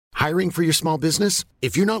Hiring for your small business?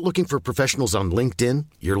 If you're not looking for professionals on LinkedIn,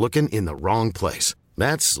 you're looking in the wrong place.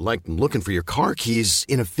 That's like looking for your car keys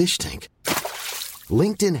in a fish tank.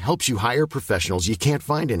 LinkedIn helps you hire professionals you can't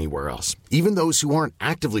find anywhere else, even those who aren't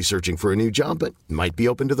actively searching for a new job but might be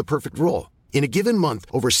open to the perfect role. In a given month,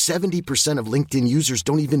 over 70% of LinkedIn users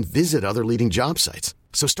don't even visit other leading job sites.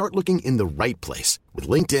 So start looking in the right place. With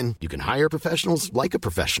LinkedIn, you can hire professionals like a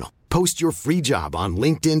professional. Post your free job on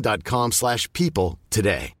linkedin.com/people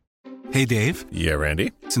today. Hey, Dave. Yeah,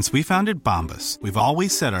 Randy. Since we founded Bombas, we've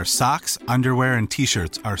always said our socks, underwear, and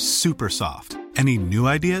T-shirts are super soft. Any new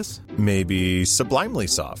ideas? Maybe sublimely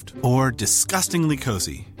soft. Or disgustingly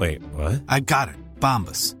cozy. Wait, what? I got it.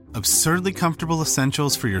 Bombas. Absurdly comfortable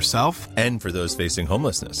essentials for yourself And for those facing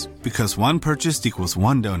homelessness. because one purchased equals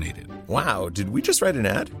one donated. Wow, did we just write an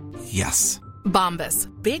ad? Yes. Bombas.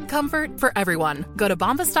 Big comfort for everyone. Go to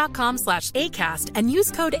bombas.com/ACAST and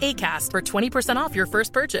use code ACAST for 20% off your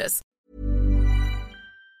first purchase.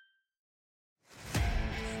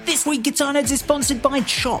 This week, Guitar Nerds is sponsored by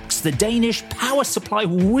Chox, the Danish power supply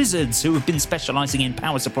wizards who have been specialising in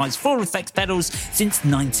power supplies for effects pedals since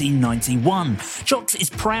 1991. Chox is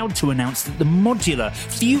proud to announce that the modular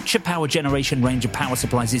Future Power Generation range of power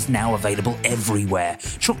supplies is now available everywhere.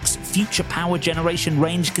 Chox Future Power Generation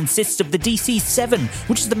range consists of the DC7,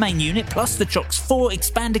 which is the main unit, plus the Chox 4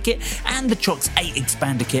 expander kit and the Chox 8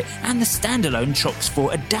 expander kit and the standalone Chox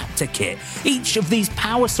 4 adapter kit. Each of these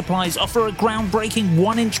power supplies offer a groundbreaking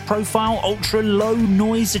 1-inch profile, ultra low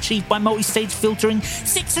noise achieved by multi-stage filtering,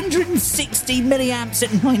 660 milliamps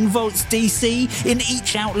at 9 volts DC in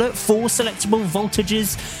each outlet, 4 selectable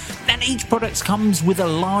voltages, and each product comes with a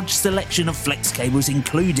large selection of flex cables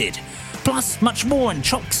included. Plus, much more, and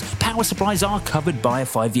Chox power supplies are covered by a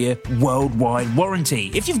 5-year worldwide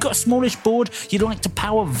warranty. If you've got a smallish board you'd like to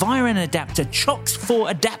power via an adapter, Chox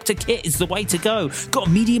 4 adapter kit is the way to go. Got a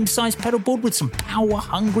medium-sized pedal board with some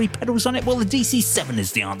power-hungry pedals on it? Well, the DC7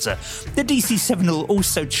 is the answer. The DC7 will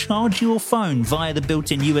also charge your phone via the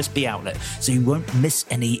built-in USB outlet, so you won't miss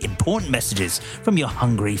any important messages from your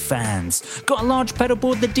hungry fans. Got a large pedal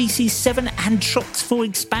board? The DC7 and Chox 4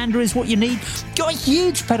 expander is what you need. Got a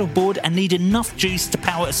huge pedal board and need enough juice to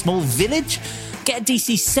power a small village? Get a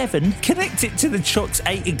DC7, connect it to the Chox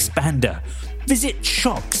 8 expander. Visit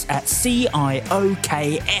Chox at CIOKS.com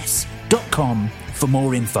for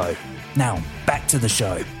more info. Now, back to the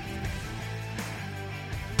show.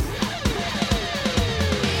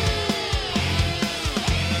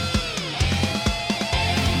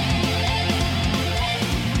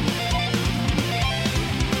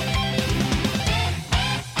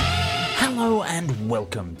 Hello and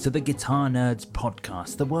welcome to the Guitar Nerds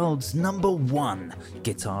podcast, the world's #1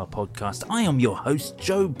 guitar podcast. I am your host,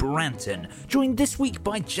 Joe Branton, joined this week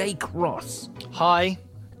by Jake Ross. Hi.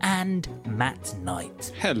 And Matt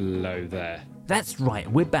Knight. Hello there. That's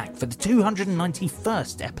right, we're back for the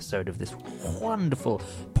 291st episode of this wonderful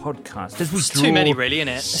podcast. As we It's draw... too many, really, isn't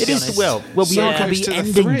it? It is, well, we are going to be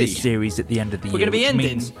ending this series at the end of the year. We're going to be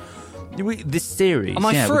ending? This series, Am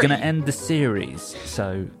I free? we're going to end the series.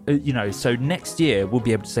 So, so next year we'll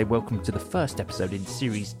be able to say welcome to the first episode in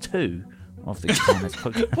series 2 of the Guitar Nerds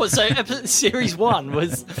podcast. What, so series 1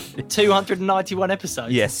 was 291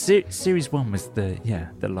 episodes? Yes, series 1 was the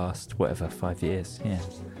last, 5 years, yeah.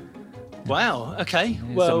 Wow, okay. It's a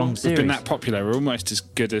Well, long We've series. been that popular. We're almost as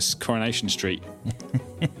good as Coronation Street.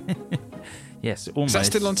 Yes, almost. Is that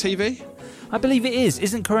still on TV? I believe it is.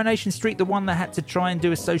 Isn't Coronation Street the one that had to try and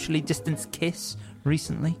do a socially distanced kiss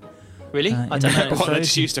recently? really? in I don't that know. What, they episode?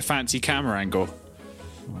 just used a fancy camera angle.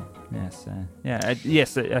 Yes,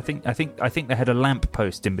 yes. I think they had a lamp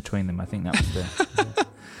post in between them. I think that was the.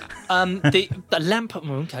 The lamp.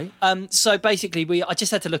 Okay. So basically, I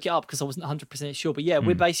just had to look it up because I wasn't 100% sure. But yeah,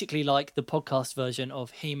 we're basically like the podcast version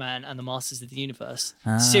of He-Man and the Masters of the Universe.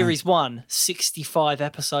 Series 1, 65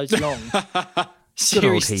 episodes long.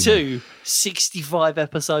 Series He-Man. 2, 65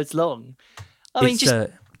 episodes long. I mean,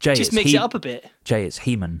 just Jay, just it's mix it up a bit. Jay, it's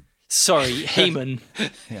He-Man. Sorry, He-Man.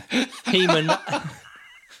 He-Man.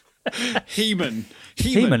 He-Man.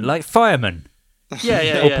 He-Man, like fireman.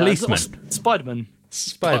 Yeah. Or policeman. Spider-Man.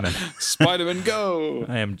 Spider-Man. Spider-Man Go.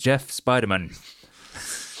 I am Jeff Spider-Man.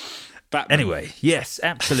 Batman. Anyway, yes,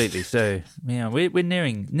 absolutely. So yeah, we're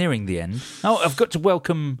nearing the end. Oh, I've got to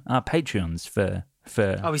welcome our Patreons for.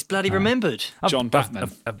 Oh, he's bloody remembered. John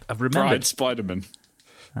Batman. I've remembered. Bride Spider-Man.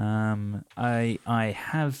 I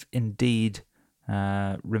have indeed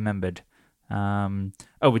remembered.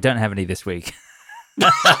 We don't have any this week.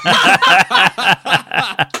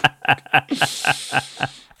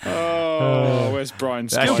 Oh, Where's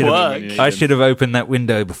Brian's? I Good should, work. when you need I him? should have opened that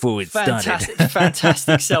window before it Fantastic, started.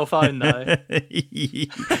 fantastic cell phone though.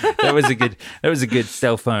 That was a good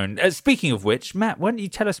cell phone. Speaking of which, Matt, why don't you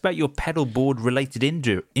tell us about your pedal board related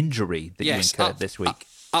injury that you incurred this week?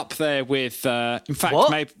 Up there with, in fact,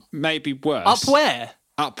 What? maybe worse. Up where?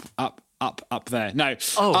 Up there. No,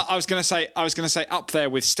 Oh. I was going to say up there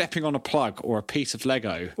with stepping on a plug or a piece of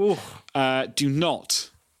Lego. Do not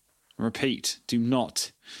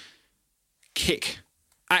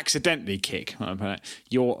accidentally kick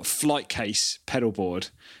your flight case pedal board,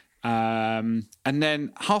 and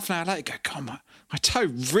then half an hour later go, God, my toe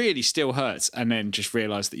really still hurts, and then just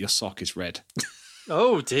realise that your sock is red.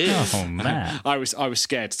 Oh dear. Oh, Matt. I was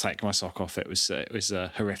scared to take my sock off. It was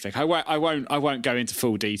horrific. I won't go into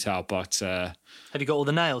full detail, but Have you got all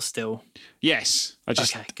the nails still? yes,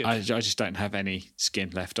 Okay, good. I just don't have any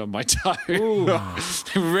skin left on my toe. Yes.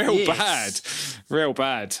 real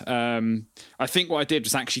bad. I think what I did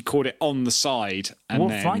was actually caught it on the side. And What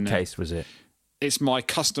then, flight case was it? It's my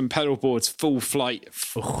custom pedal board's full flight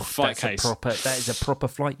flight case. That is a proper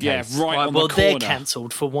flight Yeah, case. right on well, the they're corner.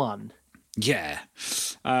 cancelled for one. Yeah.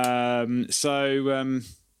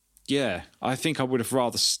 Yeah, I think I would have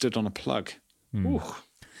rather stood on a plug. Ooh,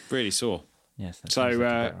 really sore. Yes. that So sounds like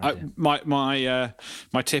a better idea.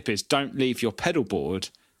 my tip is don't leave your pedal board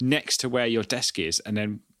next to where your desk is, and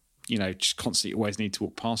then just constantly always need to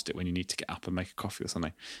walk past it when you need to get up and make a coffee or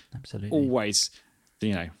something. Absolutely. Always,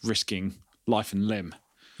 risking life and limb.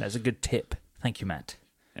 That's a good tip. Thank you, Matt.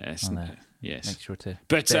 Yes, yes. Make sure to.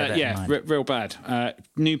 But bear that in yeah, mind. real bad.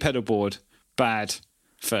 New pedal board, bad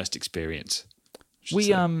first experience.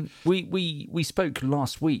 We spoke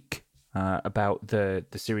last week about the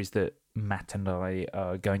series that Matt and I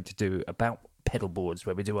are going to do about pedal boards,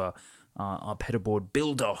 where we do our pedal board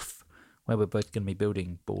build off, where we're both going to be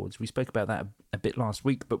building boards. We spoke about that a bit last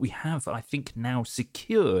week, but we have, I think, now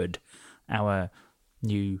secured our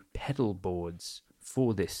new pedal boards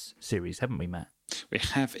for this series, haven't we, Matt? We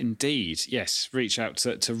have indeed, yes. Reach out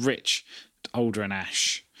to Rich, Alder and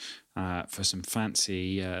Ash for some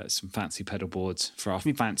fancy pedal boards for our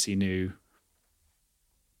fancy new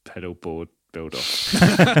pedal board build off.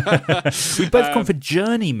 We've both gone for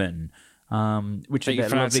Journeyman, which are Thank you, their lovely.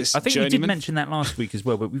 Francis. I think we did Journeyman? mention that last week as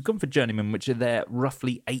well, but we've gone for Journeyman, which are their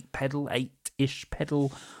roughly 8-ish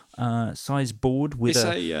pedal size board with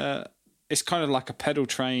It's kind of like a pedal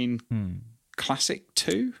train Classic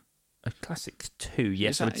 2. a Classic 2.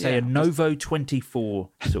 Yes, Is I would that- say a yeah. Novo 24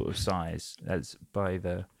 sort of size, as by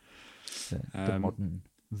the modern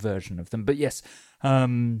version of them. But yes,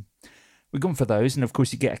 we've gone for those, and of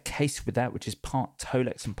course you get a case with that, which is part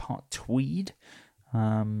Tolex and part Tweed.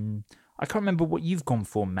 I can't remember what you've gone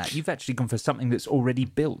for, Matt. You've actually gone for something that's already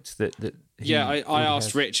built. I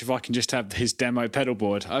asked Rich if I can just have his demo pedal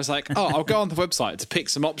board. I was like, I'll go on the website to pick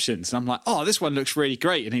some options. And I'm like, this one looks really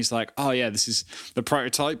great. And he's like, yeah, this is the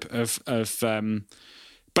prototype of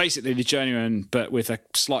basically the Journeyman, but with a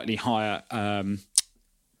slightly higher,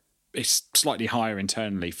 it's slightly higher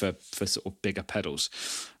internally for sort of bigger pedals.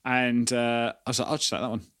 And I was like, I'll just take that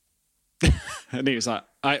one. And he was like,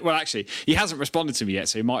 actually, he hasn't responded to me yet,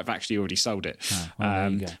 so he might have actually already sold it. There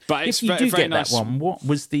you go. But it's if you very, do very get nice. that one, what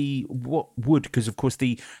wood? Because of course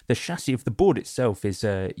the chassis of the board itself is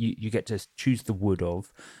you get to choose the wood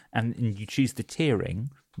of, and you choose the tiering,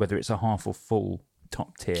 whether it's a half or full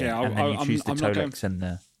top tier, Yeah, and then you choose the I'm not Tolex and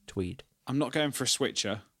the Tweed. I'm not going for a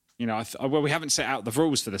switcher. We haven't set out the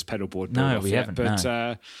rules for this pedal board. No, build-off we yet, haven't, But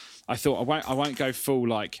no. I thought I won't go full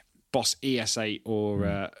like Boss ES8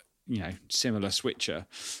 or similar switcher.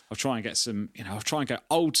 I'll try and get some. I'll try and go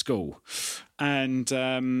old school, and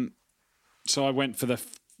so I went for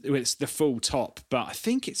it's the full top. But I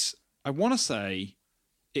think I want to say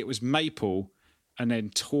it was maple and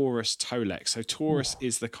then Taurus Tolex. So Taurus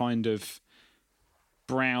is the kind of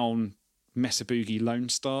brown Mesabugi Lone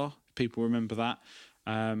Star. People remember that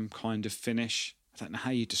kind of finish. I don't know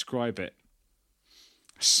how you describe it.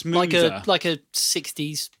 Smoother. Like a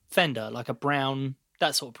 60s Fender, like a brown,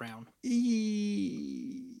 that sort of brown.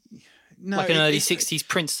 No, Like an early 60s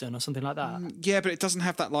Princeton or something like that. Yeah, but it doesn't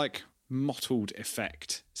have that like mottled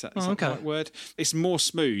effect. Is that okay. the right word? It's more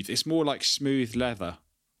smooth. It's more like smooth leather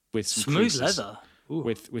with some Smooth creases. leather. Ooh.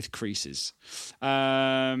 With creases.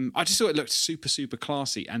 I just thought it looked super, super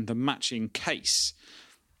classy, and the matching case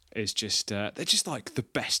is just they're just like the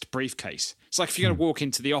best briefcase. It's like if you're going to walk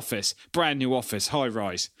into the office, brand new office, high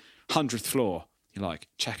rise, 100th floor, you're like,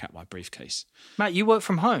 check out my briefcase. Matt, you work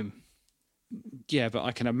from home. Yeah, but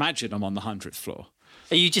I can imagine I'm on the 100th floor.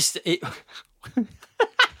 Are you just in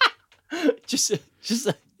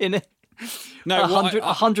it? No, a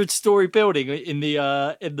 100-story building in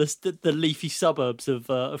the leafy suburbs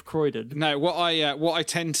of Croydon. No, what I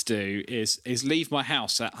tend to do is leave my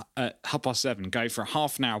house at 7:30, go for a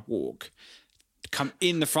half an hour walk, come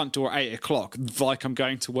in the front door at 8 o'clock like I'm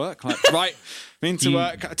going to work. Like, right, I'm into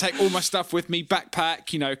work. I take all my stuff with me,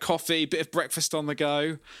 backpack, coffee, bit of breakfast on the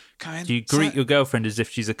go. Do you greet your girlfriend as if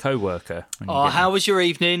she's a co-worker? How was your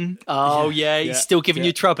evening? Oh, yeah, he's still giving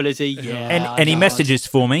you trouble, is he? Yeah. Any messages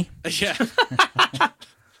for me? Yeah.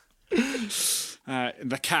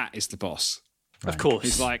 The cat is the boss. Right. Of course.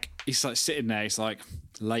 He's like sitting there. He's like,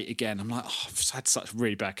 late again. I'm like, I've just had such a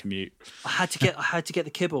really bad commute. I had to get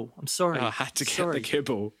the kibble. I'm sorry. I had to get the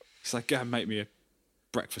kibble. He's like, go and make me a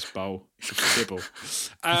breakfast bowl with kibble.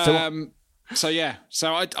 So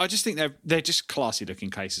I just think they're just classy looking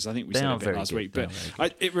cases. I think we said a bit last week, but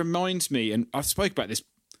it reminds me, and I've spoke about this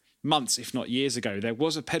months, if not years ago. There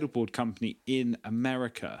was a pedalboard company in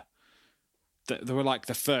America that they were like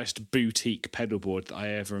the first boutique pedalboard that I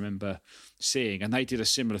ever remember seeing, and they did a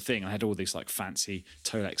similar thing. I had all these like fancy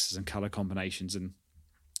Tolexes and color combinations, and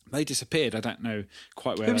they disappeared. I don't know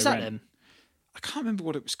quite where. Who was that then? I can't remember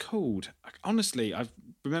what it was called. Honestly, I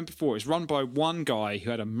remember before. It was run by one guy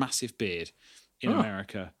who had a massive beard in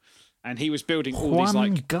America, and he was building all these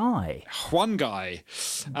like one guy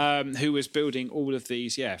who was building all of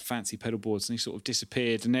these fancy pedalboards, and he sort of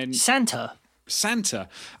disappeared, and then Santa.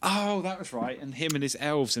 Oh, that was right. And him and his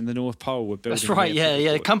elves in the North Pole were building. That's right. Yeah.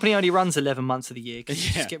 The company only runs 11 months of the year because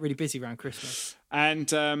you just get really busy around Christmas. And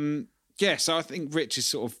so I think Rich is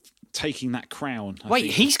sort of taking that crown.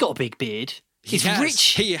 He's got a big beard. He's rich.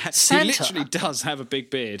 He literally does have a big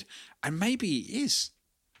beard, and maybe he is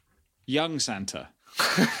young Santa.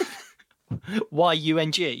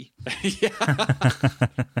 Y-U-N-G.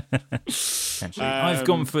 I've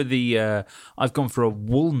gone for a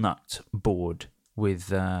walnut board with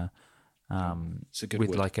like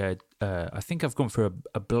a I think I've gone for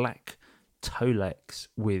a black Tolex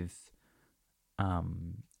with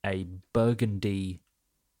a burgundy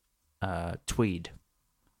tweed.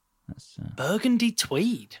 That's burgundy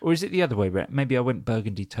tweed, or is it the other way? Maybe I went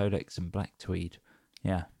burgundy Tolex and black tweed.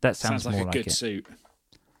 Yeah, that sounds more like like a good suit.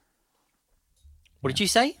 What did you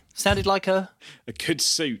say? Sounded like a good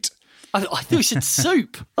suit. I thought you said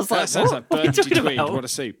soup. I was like, that sounds like burgundy tweed. About? What a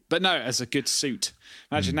suit! But no, as a good suit.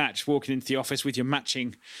 Imagine that, just walking into the office with your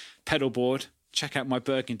matching pedal board. Check out my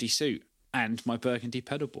burgundy suit and my burgundy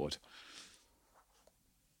pedal board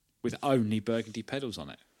with only burgundy pedals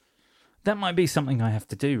on it. That might be something I have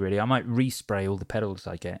to do, really. I might respray all the pedals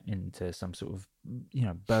I get into some sort of,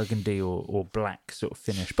 burgundy or black sort of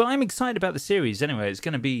finish. But I'm excited about the series anyway. It's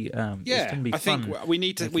going to be, I think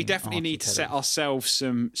we definitely need to set ourselves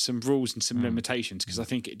some rules and some limitations, because I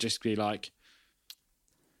think it'd just be like,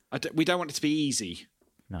 we don't want it to be easy.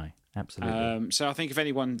 No, absolutely. So I think if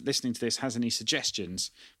anyone listening to this has any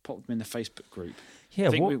suggestions, pop them in the Facebook group. Yeah,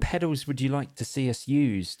 what pedals would you like to see us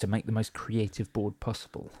use to make the most creative board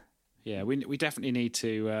possible? Yeah, we definitely need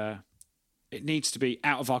to. It needs to be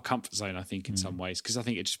out of our comfort zone, I think, in some ways, because I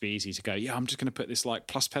think it'd just be easy to go, I'm just going to put this like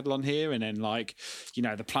plus pedal on here, and then like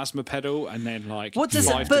the plasma pedal, and then like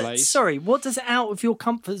delays. Sorry, what does out of your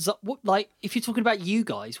comfort zone? Like, if you're talking about you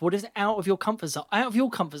guys, what is out of your comfort zone? Out of your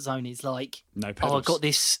comfort zone is like, no pedals. Oh, I got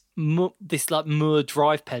this like Moore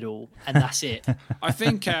drive pedal, and that's it. I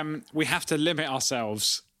think we have to limit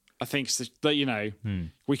ourselves. I think that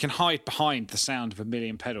we can hide behind the sound of a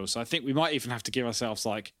million pedals. So I think we might even have to give ourselves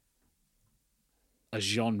like a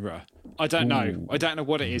genre. I don't know. I don't know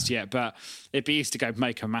what it is yet, but it'd be easy to go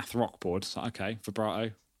make a math rock board. So, okay,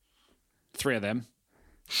 vibrato, 3 of them,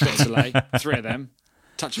 bit of delay, 3 of them,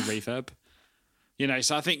 touch of reverb.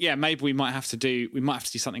 So I think maybe we might have to do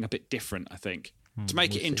something a bit different. I think to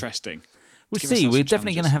make it interesting. We'll see. We're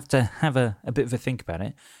definitely going to have a bit of a think about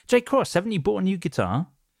it. Jake Cross, haven't you bought a new guitar?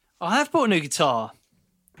 I have bought a new guitar.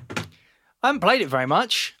 I haven't played it very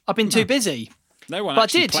much. I've been too busy. No one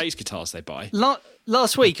actually plays guitars they buy.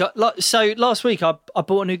 Last week I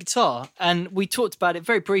bought a new guitar, and we talked about it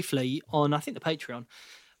very briefly on, I think, the Patreon.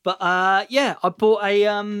 But I bought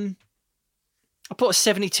a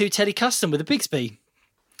 72 Teddy Custom with a Bigsby.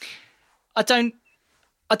 I don't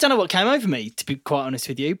know what came over me, to be quite honest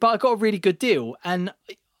with you, but I got a really good deal, and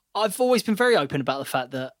I've always been very open about the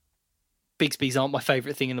fact that Bigsby's aren't my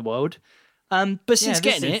favourite thing in the world. But since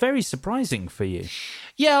getting it... It's very surprising for you.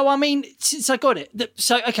 Yeah, well, I mean, since I got it...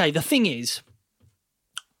 the thing is,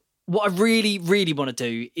 what I really, really want to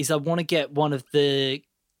do is I want to get one of the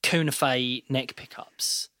Kunafei neck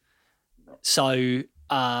pickups. So,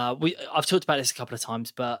 I've talked about this a couple of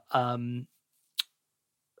times, but at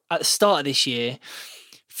the start of this year,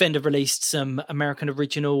 Fender released some American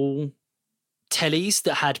original tellies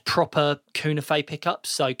that had proper Kunifei pickups.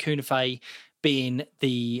 So Kunifei being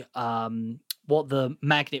the what the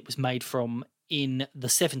magnet was made from in the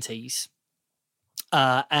 70s.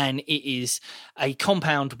 And it is a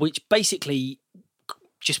compound which basically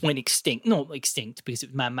just went extinct. Not extinct because it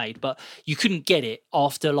was man-made, but you couldn't get it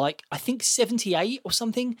after like, I think 78 or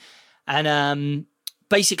something. And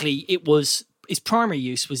basically its primary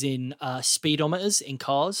use was in speedometers in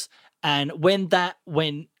cars. And when that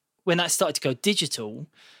started to go digital,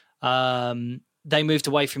 they moved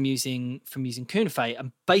away from using Kunifei.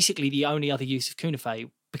 And basically the only other use of Kunifei,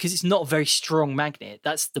 because it's not a very strong magnet,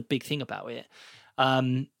 that's the big thing about it.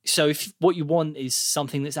 So if what you want is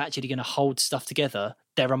something that's actually going to hold stuff together,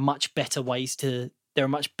 there are much better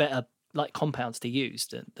like compounds to use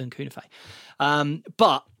than Kunifei.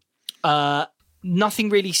 But nothing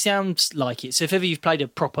really sounds like it. So if ever you've played a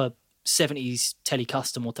proper 70s Tele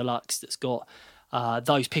Custom or Deluxe that's got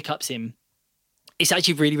those pickups in, it's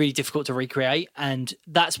actually really, really difficult to recreate. And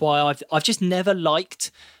that's why I've just never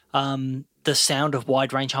liked the sound of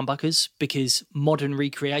wide range humbuckers, because modern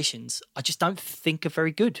recreations I just don't think are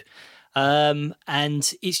very good. And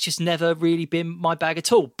it's just never really been my bag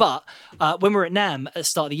at all. But when we were at NAMM at the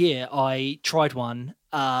start of the year, I tried one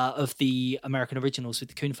of the American originals with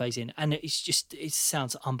the Kunifeis in, and it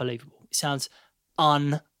sounds unbelievable. It sounds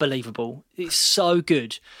unbelievable. It's so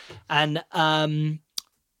good. And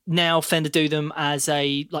now Fender do them as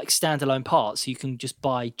a like standalone part, so you can just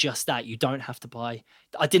buy just that. You don't have to buy.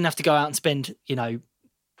 I didn't have to go out and spend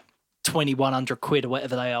 2,100 quid or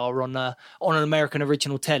whatever they are on an American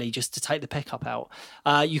original telly just to take the pickup out.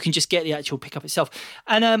 You can just get the actual pickup itself.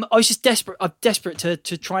 And I was just desperate. I'm desperate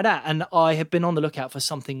to try that, and I have been on the lookout for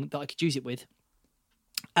something that I could use it with.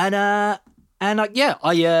 I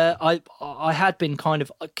had been kind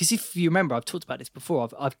of, because if you remember, I've talked about this before.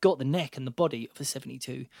 I've got the neck and the body of a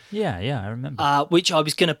 72. Yeah, I remember. Which I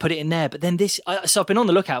was going to put it in there, but then so I've been on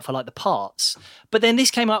the lookout for like the parts. But then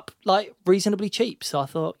this came up like reasonably cheap, so I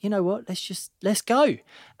thought, you know what, let's go. What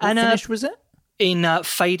and finish was it? In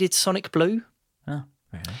faded Sonic Blue. Oh,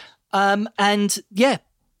 very nice. And yeah,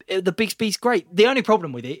 the Bigsby's great. The only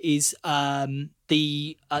problem with it is the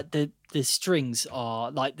strings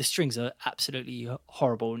are absolutely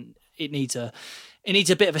horrible, and it needs a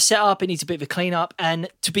bit of a setup. It needs a bit of a cleanup. And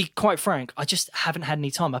to be quite frank, I just haven't had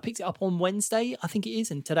any time. I picked it up on Wednesday, I think it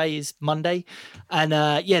is, and today is Monday. And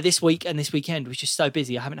this week and this weekend was just so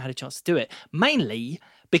busy, I haven't had a chance to do it. Mainly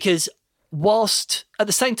because whilst at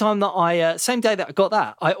the same time that same day that I got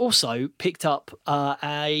that, I also picked up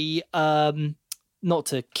not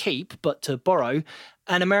to keep, but to borrow,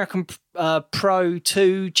 an American Pro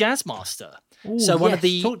 2 Jazzmaster. Ooh, so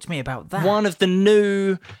talk to me about that. One of the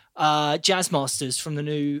new Jazzmasters from the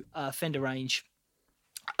new Fender range.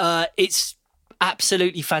 It's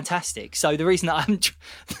absolutely fantastic. So the reason that I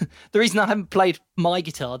haven't played my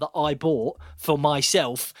guitar that I bought for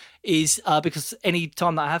myself is because any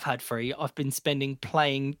time that I have had free, I've been spending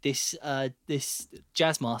playing this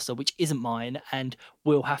Jazzmaster, which isn't mine and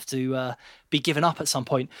will have to be given up at some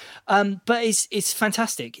point. But it's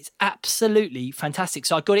fantastic. It's absolutely fantastic.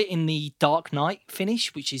 So I got it in the Dark Knight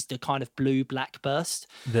finish, which is the kind of blue-black burst.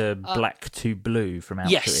 The black to blue from out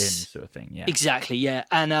to in sort of thing. Yeah, exactly. Yeah,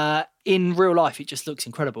 and in real life, it just looks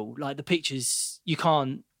incredible. Like the pictures,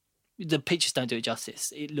 the pictures don't do it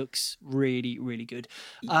justice. It looks really, really good.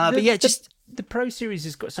 The Pro Series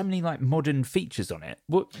has got so many like modern features on it.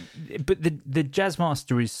 But the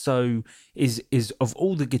Jazzmaster is of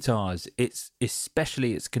all the guitars,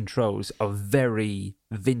 especially its controls are very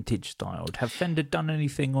vintage styled. Have Fender done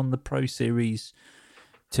anything on the Pro Series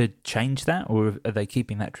to change that, or are they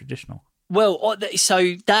keeping that traditional? Well,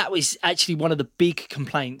 so that was actually one of the big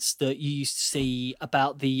complaints that you used to see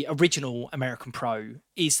about the original American Pro,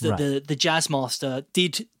 is that the Jazzmaster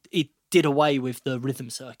did away with the rhythm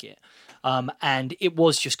circuit, and it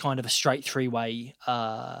was just kind of a straight three-way,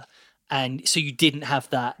 and so you didn't have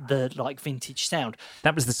the like vintage sound.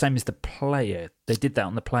 That was the same as the Player. They did that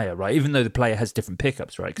on the Player, right? Even though the Player has different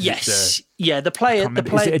pickups, right? Yes, the Player.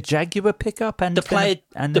 Is it a Jaguar pickup? And the Player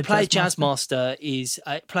Jazzmaster is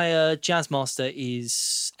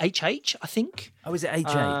HH, I think. Oh, is it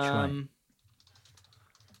HH? Right.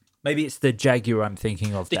 Maybe it's the Jaguar I'm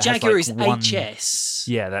thinking of. The Jaguar is HS.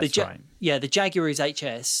 Yeah, that's right. Yeah, the Jaguar is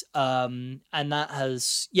HS. And that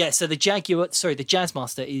has... Yeah, so the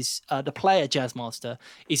Jazzmaster is... the Player Jazzmaster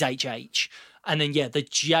is HH. And then, the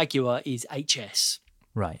Jaguar is HS.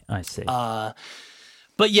 Right, I see.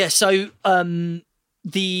 But yeah, so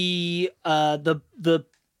this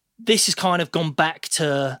has kind of gone back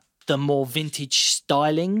to the more vintage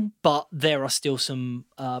styling, but there are still some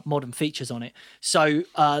modern features on it. So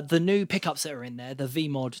the new pickups that are in there, the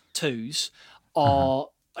V-Mod 2s, are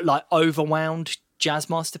like overwound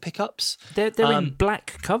Jazzmaster pickups. They're in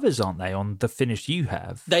black covers, aren't they, on the finish you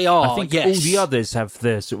have? They are, I think yes. all the others have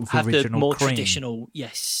the sort of original the more cream. traditional,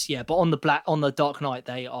 yes, yeah. But on the Dark Knight,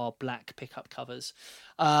 they are black pickup covers.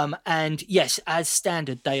 And yes, as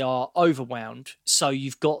standard, they are overwound. So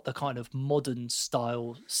you've got the kind of modern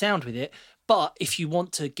style sound with it. But if you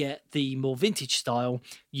want to get the more vintage style,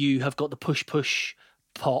 you have got the push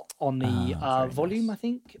pot on the volume, nice. I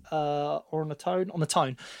think, or on the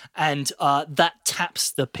tone, and that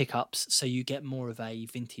taps the pickups, so you get more of a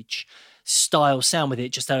vintage style sound with it,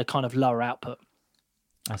 just at a kind of lower output.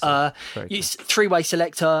 It's three-way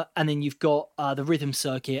selector, and then you've got the rhythm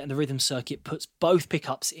circuit, and the rhythm circuit puts both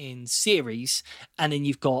pickups in series, and then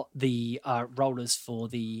you've got the rollers for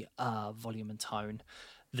the volume and tone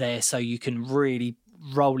there, so you can really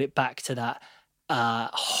roll it back to that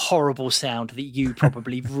horrible sound that you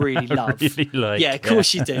probably really love. Really like, yeah, of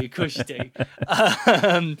course you do.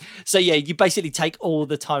 So yeah, you basically take all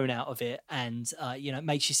the tone out of it, and it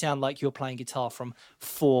makes you sound like you're playing guitar from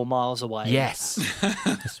 4 miles away. Yes,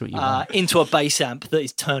 that's what you want. Into a bass amp that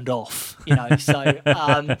is turned off. So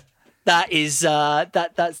that is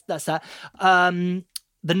that's that.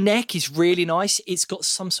 The neck is really nice. It's got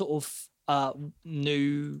some sort of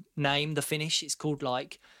new name. The finish. It's called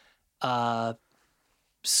like.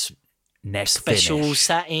 Neck special finish.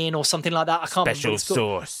 Satin or something like that. I can't remember.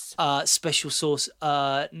 Special sauce.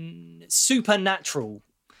 Supernatural,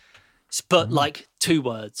 but like 2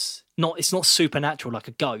 words. It's not supernatural like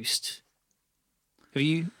a ghost. Have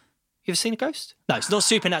you ever seen a ghost? No, it's not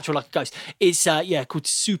supernatural like a ghost. It's called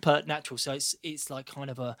Supernatural. So it's like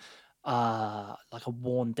kind of a like a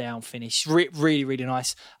worn down finish. Really, really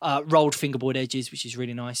nice. Rolled fingerboard edges, which is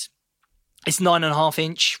really nice. It's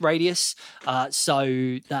 9.5-inch radius,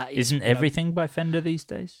 so that isn't everything by Fender these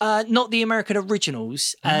days. Not the American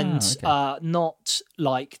originals, and not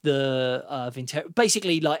like the Vintera.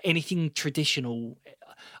 Basically, like anything traditional.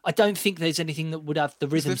 I don't think there's anything that would have the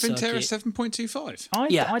rhythm circuit. The Vintera 7.25.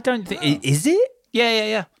 I don't think. Is it?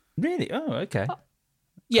 Yeah. Really? Oh, okay.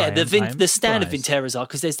 Yeah, the standard Vinteras are,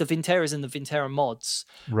 because there's the Vinteras and the Vintera mods,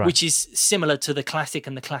 which is similar to the classic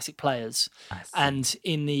and the classic players. And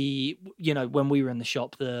in the, when we were in the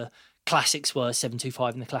shop, the classics were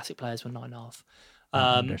 725 and the classic players were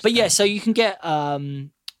 9.5. But yeah, so you can get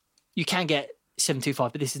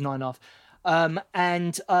 725, but this is 9.5.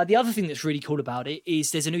 And the other thing that's really cool about it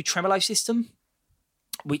is there's a new tremolo system,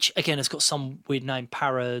 which again has got some weird name,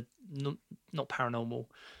 not paranormal.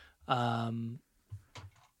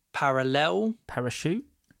 Parallel parachute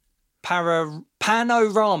panorama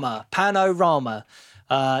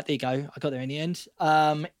there you go, I got there in the end.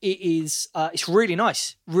 It is it's really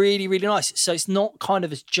nice, really, really nice. So it's not kind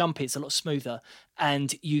of as jumpy, it's a lot smoother,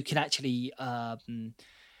 and you can actually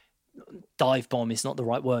dive bomb is not the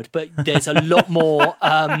right word, but there's a lot more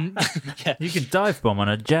You can dive bomb on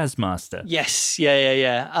a Jazzmaster. Yes,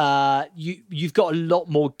 yeah. You've got a lot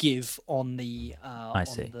more give on the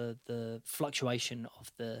the fluctuation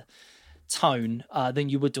of the tone than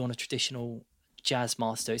you would do on a traditional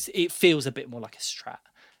Jazzmaster. It feels a bit more like a Strat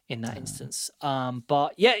in that instance.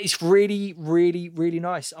 But yeah, it's really, really, really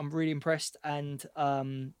nice. I'm really impressed, and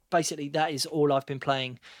basically that is all I've been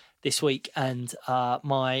playing this week, and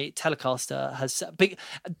my Telecaster has big.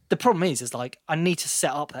 The problem is like I need to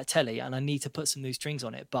set up that telly and I need to put some new strings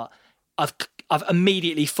on it, but I've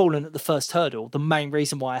immediately fallen at the first hurdle. The main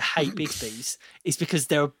reason why I hate Bigsby's is because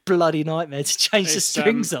they're a bloody nightmare to change the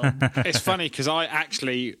strings on. It's funny because I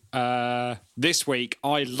actually this week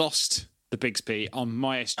I lost the Bigsby on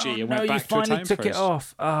my SG and went back to a tone took pros. it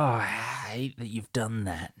off. Oh, I hate that you've done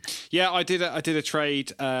that. Yeah, I did a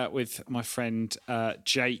trade with my friend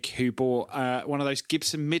Jake, who bought one of those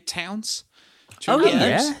Gibson Midtowns.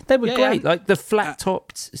 Yeah, they were great, like the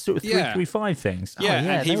flat-topped sort of 335 things. Yeah,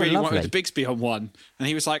 and he really lovely. wanted the Bigsby on one, and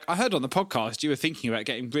he was like, "I heard on the podcast you were thinking about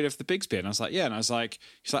getting rid of the Bigsby," and I was like, "Yeah," and I was like,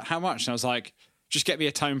 "He's like, how much?" And I was like, "Just get me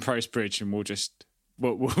a Tone Pros bridge, and we'll just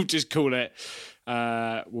call it."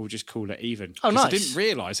 We'll just call it even. Oh, nice. I didn't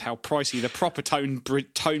realise how pricey the proper Tone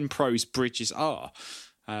Pros bridges are.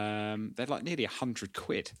 They're like nearly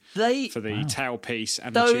 £100 for the tailpiece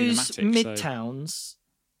and the tunematic. Those Midtowns,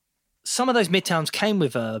 some of those Midtowns came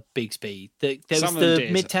with a Bigsby. There was the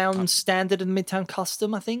Midtown Standard and Midtown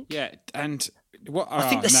Custom, I think. Yeah, and I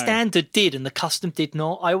think the Standard did and the Custom did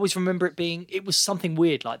not. I always remember it was something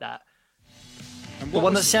weird like that. The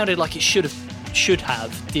one that sounded like it should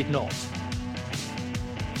have did not.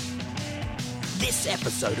 This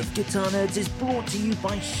episode of Guitar Nerds is brought to you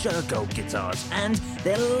by Shergold Guitars and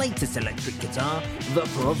their latest electric guitar, the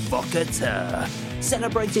Provocateur.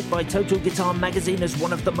 Celebrated by Total Guitar Magazine as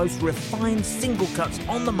one of the most refined single cuts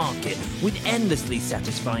on the market, with endlessly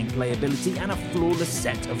satisfying playability and a flawless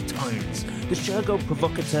set of tones. The Shergold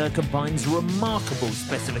Provocateur combines remarkable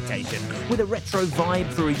specification with a retro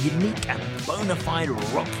vibe for a unique and bona fide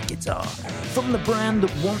rock guitar. From the brand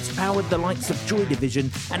that once powered the likes of Joy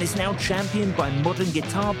Division and is now championed by modern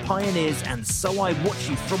guitar pioneers and So I Watch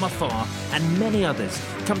You From Afar and many others,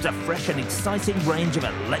 comes a fresh and exciting range of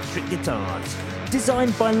electric guitars.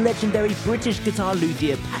 Designed by legendary British guitar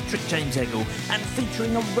luthier Patrick James Eggle and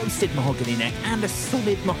featuring a roasted mahogany neck and a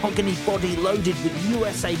solid mahogany body loaded with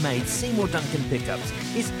USA-made Seymour Duncan pickups,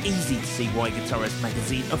 it's easy to see why Guitarist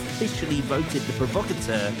Magazine officially voted the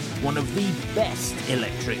Provocateur one of the best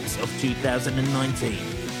electrics of 2019.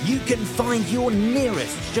 You can find your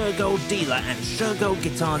nearest Shergold dealer at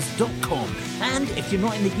shergoldguitars.com. And if you're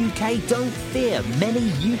not in the UK, don't fear. Many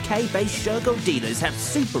UK-based Shergold dealers have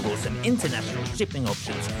super awesome international shipping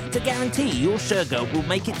options to guarantee your Shergold will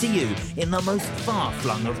make it to you in the most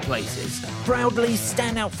far-flung of places. Proudly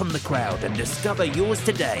stand out from the crowd and discover yours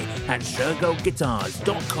today at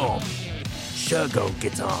shergoldguitars.com. Shergold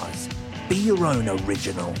Guitars. Be your own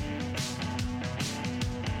original.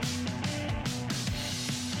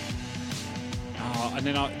 And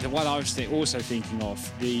then the one I was also thinking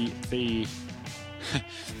of, the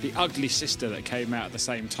the ugly sister that came out at the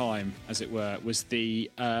same time, as it were, was the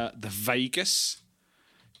Vegas.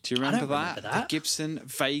 Do you remember that? The Gibson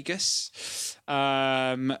Vegas.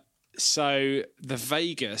 So the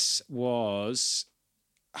Vegas was.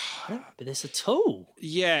 I don't remember this at all.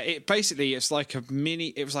 Yeah, it's like a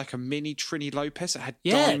mini Trini Lopez. It had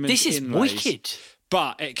diamond this is inlays, wicked.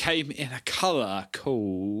 But it came in a colour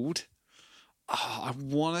called. I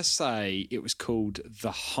want to say it was called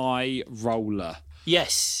the High Roller.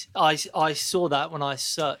 Yes, I saw that when I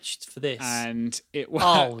searched for this. And it was...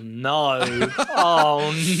 Oh, no.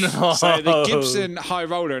 Oh, no. So the Gibson High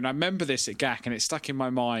Roller, and I remember this at GAC, and it stuck in my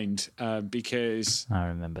mind because... I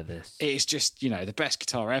remember this. It's just, the best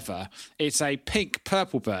guitar ever. It's a pink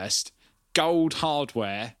purple burst, gold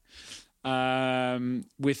hardware,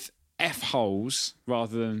 with F-holes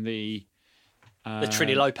rather than the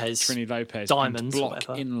Trini Lopez diamonds, and block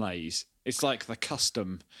inlays. It's like the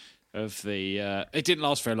custom of the. It didn't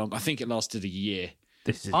last very long. I think it lasted a year.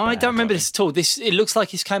 I don't remember this at all. It looks like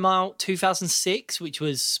this came out 2006, which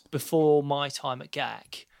was before my time at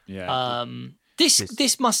GAC. Yeah.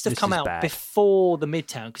 This must have come out before the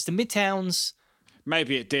Midtown, because the Midtowns.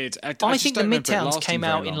 Maybe it did. I think the Midtowns came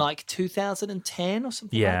out in like 2010 or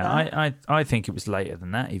something. Yeah, like that. I think it was later than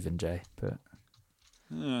that, even, Jay.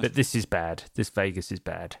 But this is bad. This Vegas is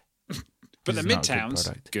bad. But the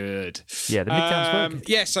Midtown's good. Yeah, the Midtown's good.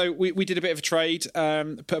 Yeah, so we did a bit of a trade,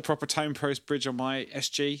 put a proper Tone Pros bridge on my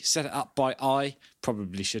SG, set it up by eye.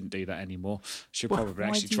 Probably shouldn't do that anymore. Should probably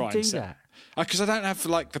actually try and set. Because I don't have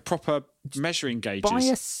the proper measuring gauges. Buy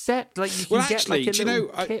a set, you can get a little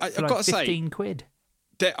kit for I've got to say, £15.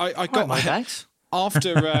 I got my bags.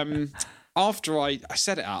 After I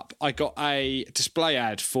set it up, I got a display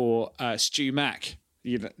ad for Stu Mac.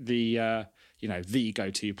 The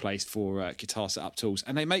go-to place for guitar setup tools,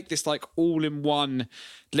 and they make this all-in-one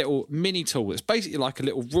little mini tool. It's basically like a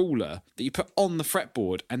little ruler that you put on the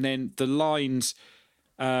fretboard, and then the lines.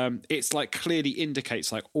 It's clearly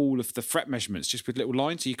indicates all of the fret measurements just with little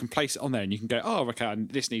lines, so you can place it on there and you can go, oh, okay, and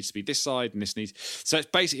this needs to be this side and this needs. So it's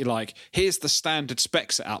basically here's the standard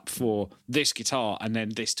spec setup for this guitar, and then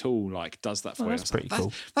this tool does that for you. That's pretty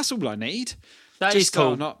cool. That's all I need. That is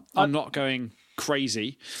cool. I'm not going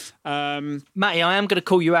crazy. Matty, I am going to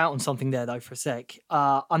call you out on something there, though, for a sec.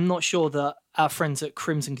 I'm not sure that our friends at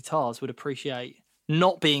Crimson Guitars would appreciate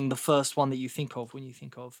not being the first one that you think of when you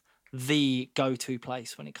think of the go-to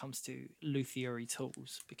place when it comes to luthiery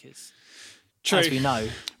tools, because as we know,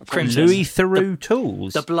 Crimson Louis Theroux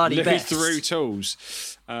tools, the bloody Louis best. Theroux tools.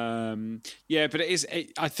 Yeah, but it is.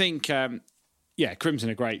 I think. Yeah, Crimson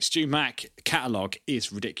are great. Stu Mac catalogue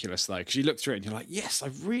is ridiculous though, because you look through it and you're like, yes, I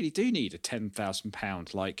really do need a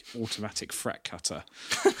 £10,000 automatic fret cutter.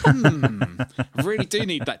 I really do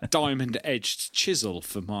need that diamond edged chisel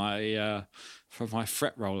for my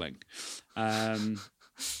fret rolling.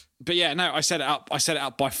 But yeah, no, I set it up. I set it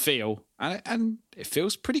up by feel, and it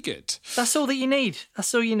feels pretty good. That's all that you need.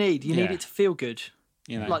 That's all you need. You need it to feel good,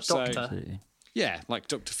 like Doctor. Absolutely. Yeah, like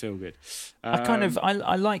Dr. Feelgood.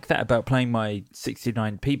 I like that about playing my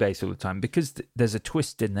 69p bass all the time, because there's a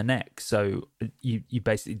twist in the neck, so you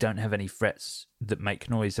basically don't have any frets that make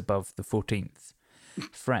noise above the 14th.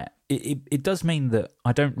 fret, it does mean that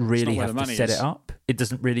I don't really where have the to money set is. it up. It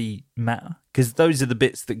doesn't really matter because those are the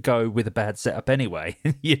bits that go with a bad setup anyway.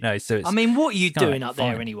 So it's, I mean, what are you kinda doing up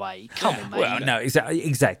there fine. anyway? Come on, mate. Well, no,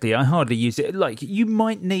 exactly. I hardly use it. Like you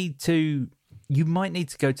might need to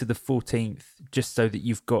go to the 14th just so that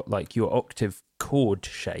you've got like your octave chord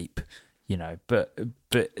shape, But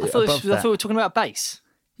I thought we were talking about bass.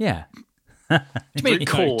 yeah, Do you mean Root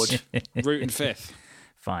chord? Root and fifth.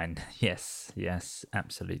 fine. Yes,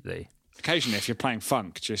 absolutely. Occasionally, if you're playing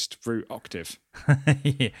funk, just root octave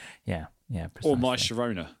yeah. or Precisely. my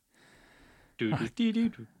Sharona.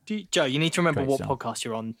 Joe, you need to remember Great what song. podcast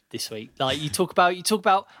you're on this week. Like you talk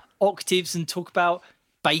about octaves and talk about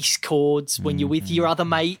bass chords when you're with your other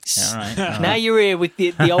mates. All right. Now you're here with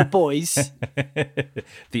the old boys.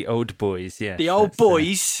 The old boys, yeah. The old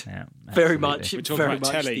boys. Yeah, Very absolutely. much, We're talking very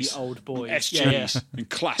about much tellies, the old boys. SGs, and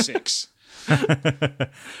classics.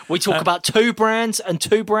 We talk about two brands and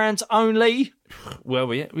two brands only. Well,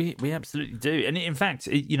 we absolutely do, and in fact,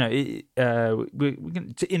 we're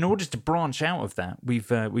going to, in order to branch out of that,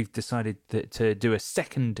 we've decided to do a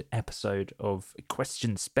second episode of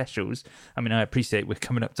question specials. I mean, I appreciate we're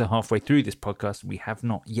coming up to halfway through this podcast. We have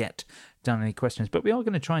not yet done any questions, but we are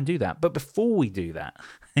going to try and do that. But before we do that,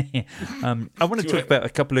 I want to talk about a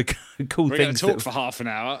couple of cool We're going things. to talk for half an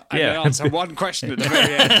hour and Yeah. then answer one question at the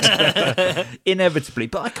very end. Inevitably,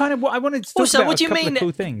 but I wanted to talk Also, about what do a you couple mean of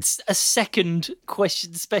cool things. a second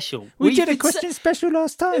question special? We did a We've been question special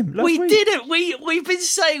last time. We week. didn't. We've been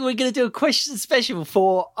saying we're going to do a question special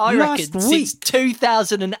for I Last reckon since week.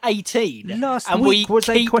 2018. Last and week we was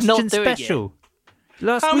a keep question not doing special.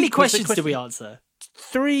 Last How many week was a questions did we answer?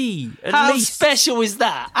 3 at How least. special is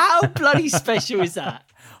that? How bloody special is that?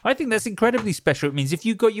 I think that's incredibly special. It means if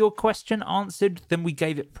you got your question answered, then we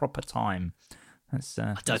gave it proper time. That's.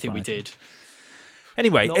 I don't think we did.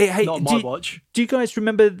 Anyway, Not, hey, not on my watch. do you guys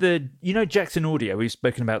remember Jackson Audio? We've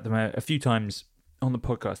spoken about them a few times on the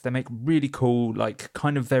podcast. They make really cool, like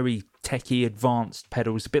kind of very techie, advanced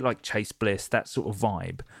pedals, a bit like Chase Bliss, that sort of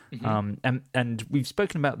vibe. Mm-hmm. And we've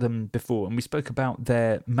spoken about them before, and we spoke about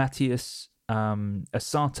their Matthias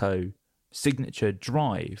Asato signature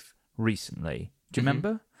drive recently. Do you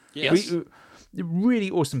remember? Yes. Really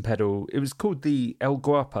awesome pedal. It was called the El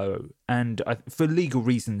Guapo, and for legal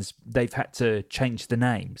reasons, they've had to change the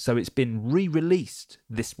name. So it's been re-released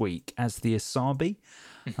this week as the Asabi.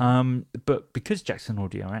 But because Jackson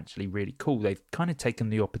Audio are actually really cool, they've kind of taken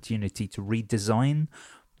the opportunity to redesign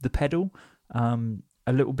the pedal a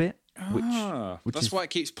little bit. Which That's is why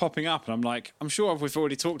it keeps popping up. And I'm like, I'm sure we've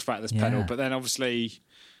already talked about this pedal, Yeah. but then obviously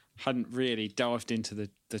hadn't really delved into the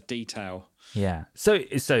detail. Yeah, so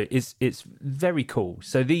it's very cool.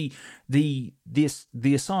 So the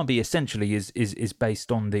Asabi essentially is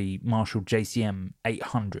based on the Marshall JCM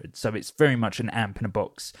 800. So it's very much an amp in a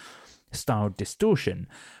box style distortion.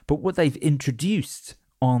 But what they've introduced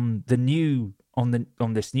on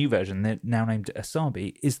this new version, they're now named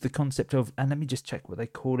Asabi, is the concept of, and let me just check what they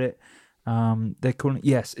call it. They're calling it,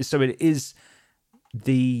 yes. So it is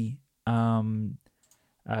the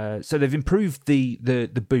so they've improved the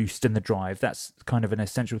boost and the drive. That's kind of an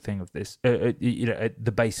essential thing of this,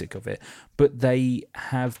 the basic of it. But they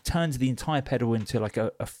have turned the entire pedal into like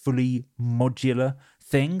a fully modular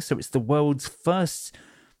thing. So it's the world's first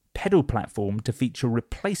pedal platform to feature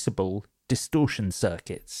replaceable distortion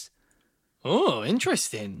circuits. Oh,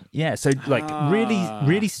 interesting. Yeah, so like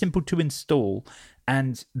really simple to install,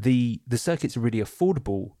 and the circuits are really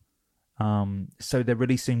affordable. So they're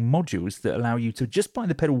releasing modules that allow you to just buy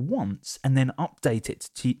the pedal once and then update it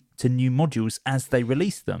to new modules as they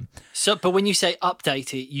release them. So, but when you say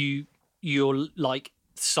update it, you're like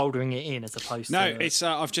soldering it in as opposed to It's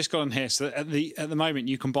I've just gone here. So at the moment,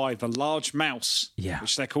 you can buy the large mouse,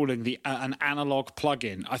 which they're calling an analog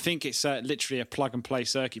plug-in. I think it's literally a plug-and-play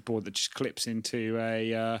circuit board that just clips into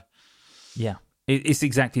a. Yeah, it's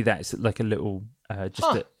exactly that. It's like a little. A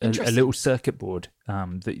little circuit board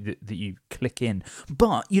that you click in.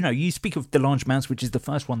 But, you speak of the large mouse, which is the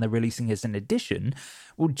first one they're releasing as an addition.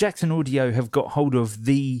 Well, Jackson Audio have got hold of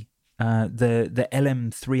the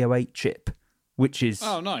LM308 chip, which is...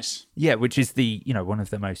 Oh, nice. Yeah, which is the, one of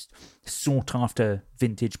the most sought-after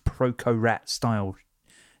vintage Proco-Rat style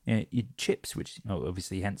chips, which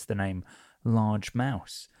obviously hence the name large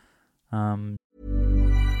mouse.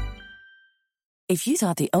 If you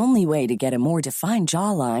thought the only way to get a more defined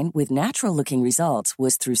jawline with natural-looking results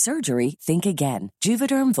was through surgery, think again.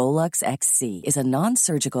 Juvederm Volux XC is a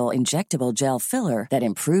non-surgical injectable gel filler that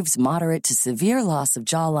improves moderate to severe loss of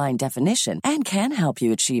jawline definition and can help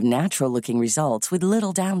you achieve natural-looking results with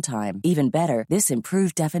little downtime. Even better, this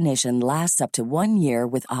improved definition lasts up to 1 year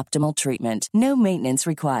with optimal treatment. No maintenance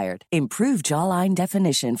required. Improve jawline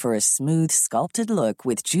definition for a smooth, sculpted look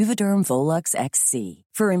with Juvederm Volux XC.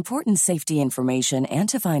 For important safety information and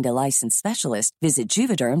to find a licensed specialist, visit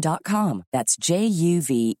Juvederm.com. That's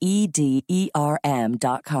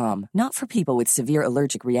JUVEDERM.com. Not for people with severe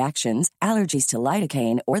allergic reactions, allergies to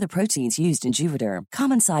lidocaine, or the proteins used in Juvederm.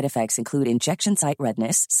 Common side effects include injection site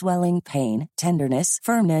redness, swelling, pain, tenderness,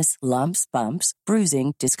 firmness, lumps, bumps,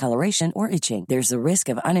 bruising, discoloration, or itching. There's a risk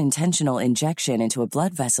of unintentional injection into a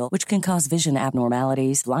blood vessel, which can cause vision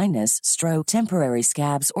abnormalities, blindness, stroke, temporary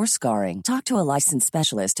scabs, or scarring. Talk to a licensed specialist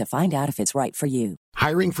to find out if it's right for you.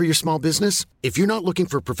 Hiring for your small business? If you're not looking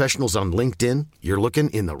for professionals on LinkedIn, you're looking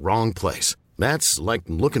in the wrong place. That's like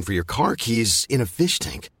looking for your car keys in a fish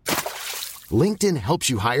tank. LinkedIn helps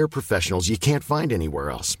you hire professionals you can't find anywhere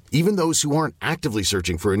else, even those who aren't actively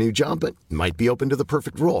searching for a new job but might be open to the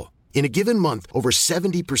perfect role. In a given month, over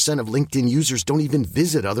 70% of LinkedIn users don't even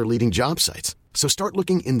visit other leading job sites. So start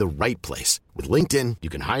looking in the right place. With LinkedIn, you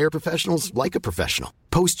can hire professionals like a professional.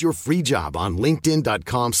 Post your free job on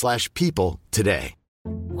linkedin.com/people today.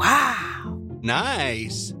 Wow.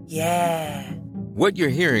 Nice. Yeah. What you're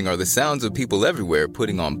hearing are the sounds of people everywhere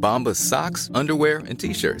putting on Bombas socks, underwear, and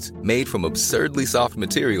T-shirts made from absurdly soft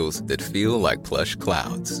materials that feel like plush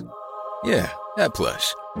clouds. Yeah, that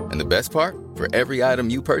plush. And the best part? For every item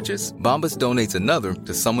you purchase, Bombas donates another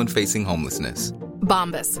to someone facing homelessness.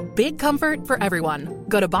 Bombas. Big comfort for everyone.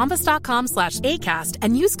 Go to bombas.com/ACAST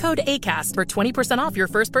and use code ACAST for 20% off your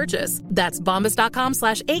first purchase. That's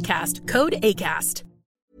bombas.com/ACAST. Code ACAST.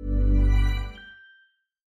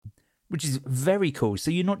 Which is very cool.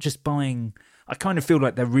 So you're not just buying... I kind of feel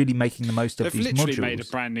like they're really making the most of these modules. They've literally made a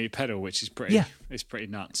brand new pedal, which is pretty, it's pretty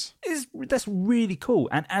nuts. That's really cool.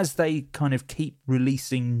 And as they kind of keep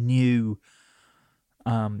releasing new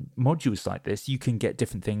modules like this, you can get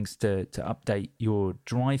different things to update your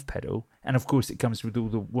drive pedal. And of course, it comes with all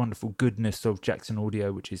the wonderful goodness of Jackson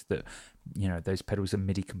Audio, which is that, you know, those pedals are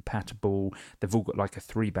MIDI compatible. They've all got like a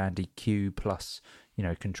 3-band EQ plus, you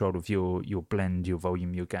know, control of your blend, your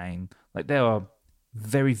volume, your gain. Like they are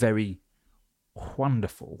very, very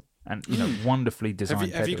wonderful and, you know, wonderfully designed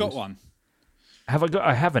pedals. Have you got one? Have I got?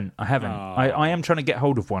 I haven't. Oh. I am trying to get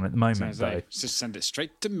hold of one at the moment, though. Just send it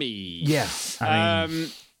straight to me. Yeah.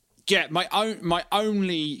 My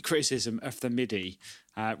only criticism of the MIDI,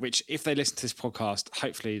 which if they listen to this podcast,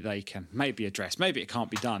 hopefully they can maybe address. Maybe it can't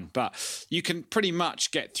be done, but you can pretty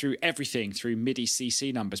much get through everything through MIDI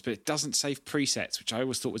CC numbers, but it doesn't save presets, which I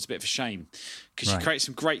always thought was a bit of a shame because you create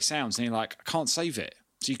some great sounds and you're like, I can't save it.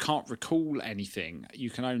 So you can't recall anything.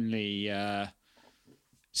 You can only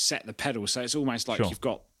set the pedal. So it's almost like you've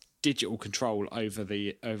got digital control over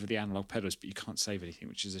the analog pedals, but you can't save anything,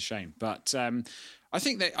 which is a shame. But I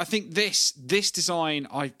think this design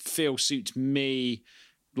I feel suits me,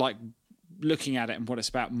 like looking at it and what it's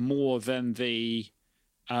about more than the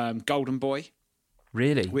Golden Boy.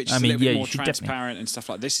 Really? Which is a little bit more transparent and stuff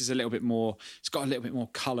like this. Is a little bit more. It's got a little bit more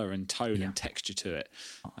color and tone and texture to it.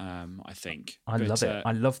 I think. I love it.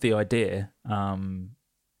 I love the idea.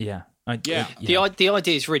 The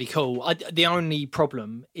idea is really cool. The only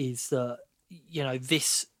problem is that, you know,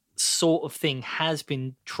 this sort of thing has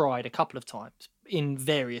been tried a couple of times in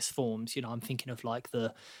various forms. You know, I'm thinking of like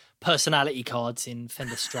the personality cards in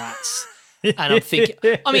Fender Strats. And I'm thinking,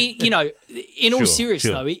 I mean, you know, in all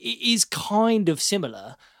seriousness, though, it is kind of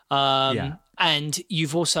similar. And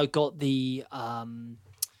you've also got the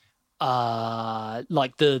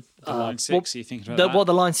like the Line 6. Are you thinking about what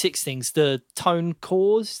the Line 6 things? The tone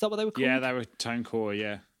cores, is that what they were called? Yeah, they were tone core.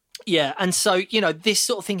 Yeah. Yeah, and so, you know, this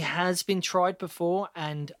sort of thing has been tried before,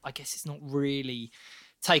 and I guess it's not really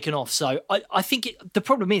taken off. So I think the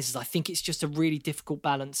problem is I think it's just a really difficult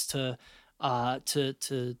balance to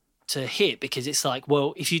hit, because it's like,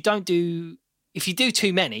 well, if you do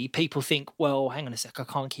too many, people think, well, hang on a sec, I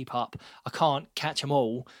can't keep up, I can't catch them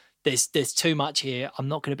all. There's too much here. I'm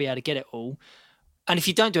not going to be able to get it all. And if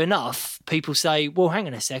you don't do enough, people say, well, hang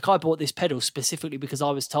on a sec, I bought this pedal specifically because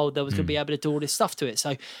I was told there was going to be able to do all this stuff to it.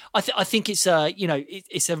 So I think it's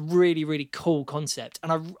it's a really, really cool concept.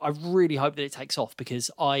 And I really hope that it takes off,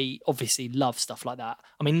 because I obviously love stuff like that.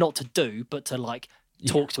 I mean, not to do, but to like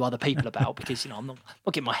talk to other people about, because, you know, I'm not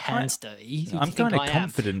getting my hands dirty. I'm kind of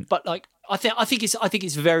confident. But like, I think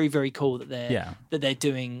it's very, very cool that they're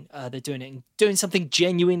doing it and doing something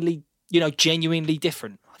genuinely genuinely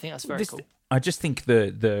different. I think that's very cool. I just think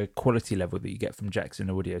the quality level that you get from Jackson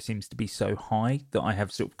Audio seems to be so high that I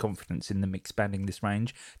have sort of confidence in them expanding this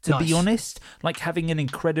range. To be honest, like having an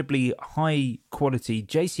incredibly high quality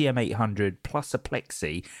JCM 800 plus a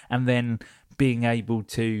Plexi, and then being able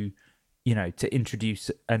to, to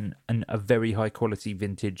introduce a very high quality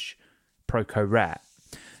vintage Proco Rat.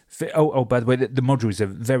 By the way, the modules are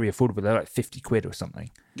very affordable. They're like 50 quid or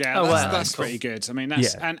something. Yeah, that's pretty good. I mean,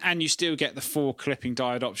 that's and you still get the 4 clipping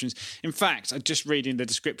diode options. In fact, I'm just reading the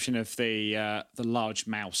description of the large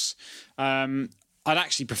mouse. I'd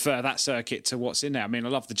actually prefer that circuit to what's in there. I mean, I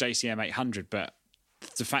love the JCM 800, but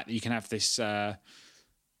the fact that you can have this kind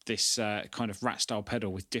of rat style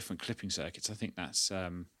pedal with different clipping circuits, I think that's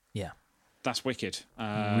wicked.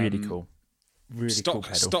 Really cool. Really cool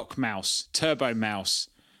pedal. Stock mouse, turbo mouse,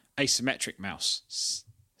 asymmetric mouse,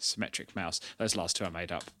 symmetric mouse. Those last two I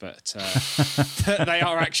made up, but they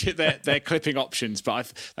are actually they're clipping options.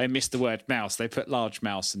 But they missed the word mouse. They put large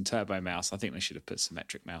mouse and turbo mouse. I think they should have put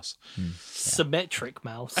symmetric mouse. Symmetric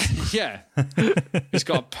mouse. Yeah, it's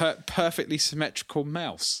got a perfectly symmetrical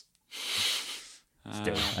mouse.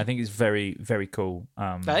 Still, I think it's very, very cool.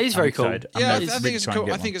 That is very cool. Yeah, I think it's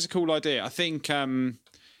cool. I think it's a cool idea. I think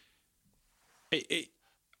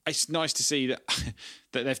it's nice to see that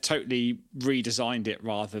they've totally redesigned it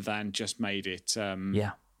rather than just made it.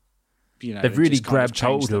 They've really grabbed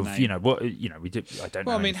hold of what we do. I don't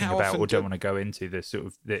know anything about or don't want to go into the sort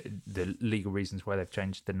of the legal reasons why they've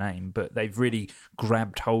changed the name, but they've really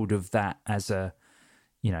grabbed hold of that as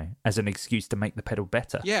an excuse to make the pedal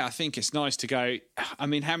better. Yeah, I think it's nice to go. I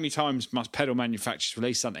mean, how many times must pedal manufacturers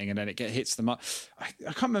release something and then it hits them up? I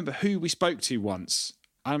can't remember who we spoke to once.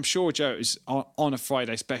 I'm sure, Joe, it was on a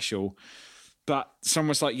Friday special, but someone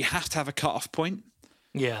was like, you have to have a cut-off point.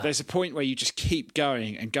 Yeah. There's a point where you just keep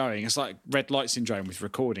going and going. It's like red light syndrome with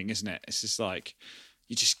recording, isn't it? It's just like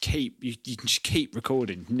you can just keep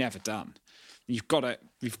recording, never done. You've got to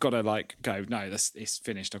like go, no, it's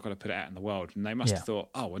finished. I've got to put it out in the world. And they must have thought,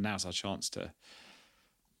 oh, well, now's our chance to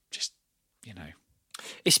just,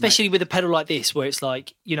 Especially with a pedal like this, where it's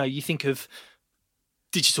like, you think of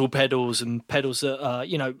digital pedals and pedals that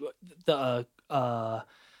that are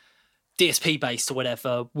DSP based or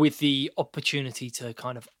whatever, with the opportunity to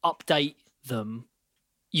kind of update them.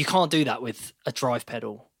 You can't do that with a drive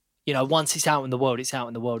pedal. Once it's out in the world, it's out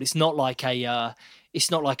in the world. It's not like a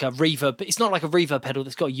reverb. It's not like a reverb pedal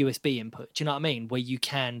that's got a USB input. Do you know what I mean? Where you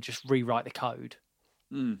can just rewrite the code.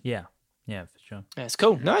 Yeah, for sure. Yeah, it's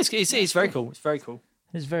cool. No, it's very cool. It's very cool.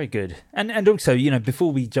 It's very good. And also,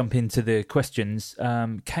 before we jump into the questions,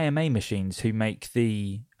 KMA Machines, who make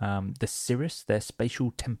the Cirrus, their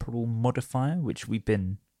spatial temporal modifier, which we've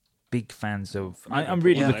been big fans of. I'm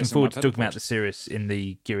really looking forward to talking about the Cirrus in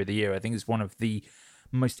the Gear of the Year. I think it's one of the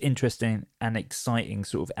most interesting and exciting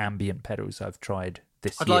sort of ambient pedals I've tried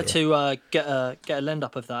this year. I'd like to get a lend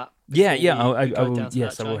up of that. I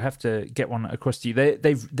will have to get one across to you.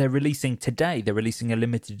 They're releasing today. They're releasing a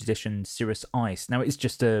limited edition Cirrus Ice. Now it's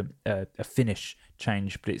just a finish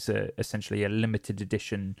change, but it's essentially a limited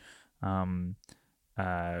edition,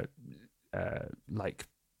 like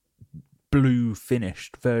blue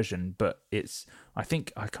finished version. But I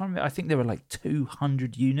think there were like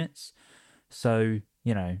 200 units. So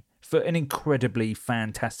for an incredibly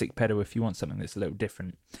fantastic pedal, if you want something that's a little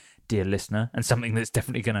different, dear listener, and something that's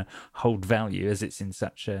definitely going to hold value as it's in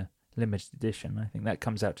such a limited edition, I think that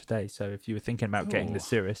comes out today. So if you were thinking about getting the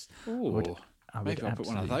Cirrus, maybe I'll put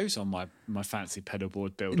one of those on my fancy pedal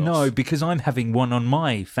board build. No, because I'm having one on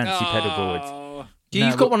my fancy pedal board.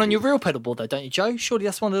 You've got one on your real pedal board though, don't you, Joe? Surely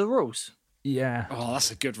that's one of the rules. Yeah. Oh, that's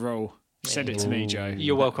a good rule. Send it to me, Joe.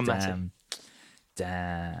 You're welcome, Matty.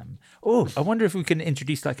 Damn. Oh, I wonder if we can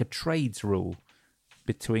introduce like a trades rule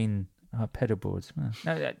between our pedal boards. Well,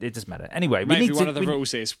 no, it doesn't matter. Anyway, maybe one of the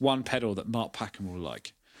rules is one pedal that Mark Packham will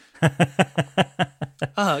like.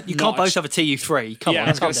 You can't both have a TU3. Come on, I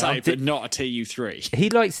was going to say, but not a TU3. He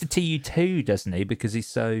likes the TU2, doesn't he? Because he's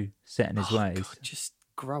so set in his ways. God, just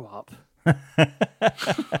grow up.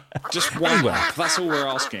 Just one up. That's all we're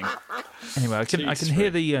asking. Anyway, I can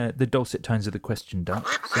hear the dulcet tones of the question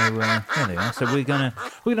duck. So there they are. So we're gonna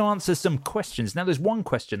answer some questions. Now, there's one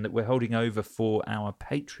question that we're holding over for our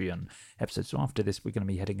Patreon episode. So after this, we're going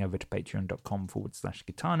to be heading over to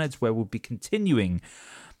patreon.com/guitarnerds, where we'll be continuing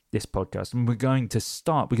this podcast, and we're going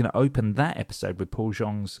to open that episode with Paul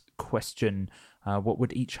Zhong's question. What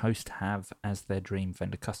would each host have as their dream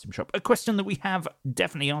Fender custom shop? A question that we have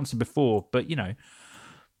definitely answered before, but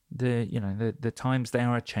the times they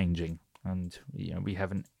are changing, and we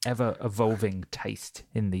have an ever evolving taste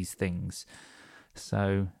in these things.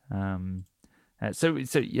 So So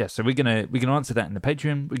we're gonna answer that in the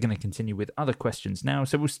Patreon. We're gonna continue with other questions now.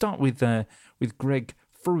 So we'll start with Greg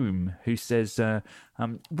Froome, who says,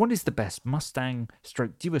 what is the best Mustang /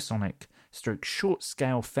 Duosonic / short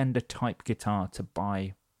scale Fender type guitar to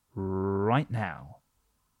buy right now?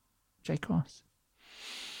 J. Cross.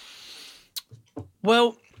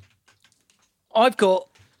 Well, I've got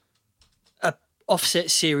a Offset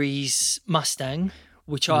Series Mustang,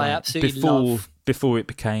 which I absolutely love. Before it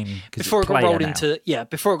became before it got rolled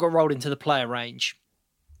into the player range.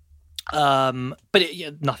 But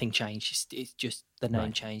nothing changed. It's just the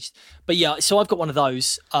name changed. But yeah, so I've got one of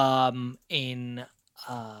those in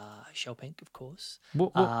shell pink, of course.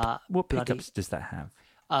 What pickups does that have?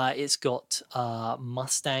 It's got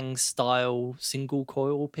Mustang style single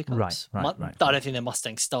coil pickups. Right. I don't think they're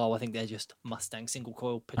Mustang style. I think they're just Mustang single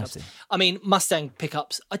coil pickups. I mean, Mustang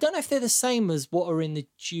pickups, I don't know if they're the same as what are in the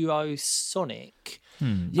Duosonic.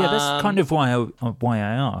 Yeah, that's kind of why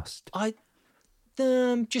I asked.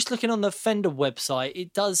 Just looking on the Fender website,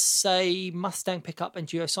 it does say Mustang pickup and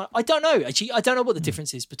Duosonic. I don't know, actually. I don't know what the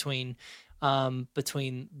difference is between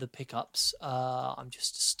the pickups. I'm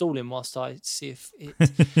just stalling whilst I see if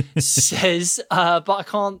it says, but I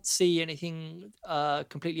can't see anything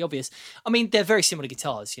completely obvious. I mean, they're very similar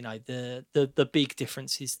guitars. You know, the big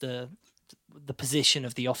difference is the position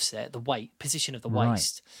of the offset, the position of the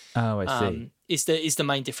waist. Oh, I see. Is the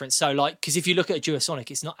main difference. So, like, because if you look at a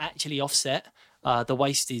Duosonic, it's not actually offset. The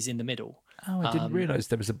waist is in the middle. Oh, I didn't realise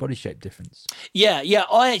there was a body shape difference. Yeah.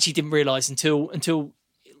 I actually didn't realise until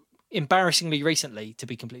embarrassingly recently, to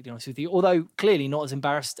be completely honest with you. Although clearly not as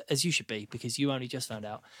embarrassed as you should be because you only just found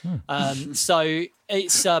out. So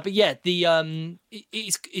it's but yeah,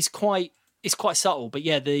 it's quite subtle. But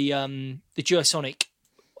yeah, the Duosonic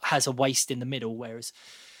has a waist in the middle, whereas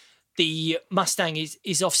the Mustang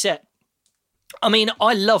is offset. I mean,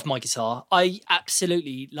 I love my guitar. I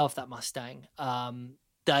absolutely love that Mustang.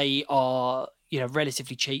 They are,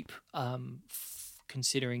 relatively cheap,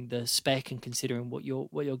 considering the spec and considering what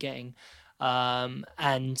you're getting. It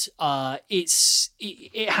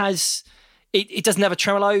doesn't have a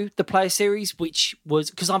tremolo, the Player Series, which was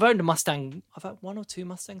because I've owned a Mustang. I've had one or two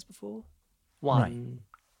Mustangs before.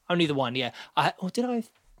 Only the one. Yeah.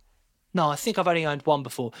 No, I think I've only owned one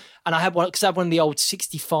before, and I had one because I had one of the old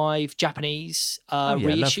 '65 Japanese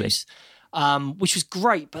reissues, which was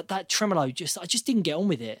great. But that tremolo, I just didn't get on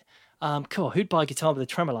with it. Cool, who'd buy a guitar with a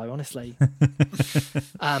tremolo? Honestly,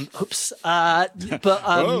 oops. In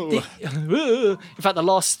fact, the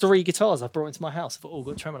last 3 guitars I've brought into my house have all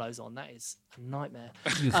got tremolos on. That is a nightmare.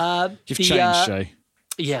 You've changed, Jay.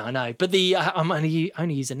 Yeah, I know, but I'm only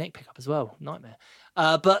use a neck pickup as well. Nightmare.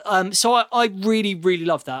 So I really, really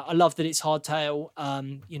love that. I love that it's hardtail.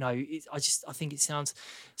 I think it sounds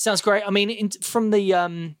great. I mean, from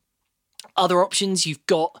the other options, you've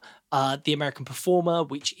got the American Performer,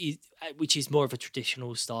 which is more of a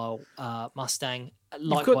traditional style Mustang.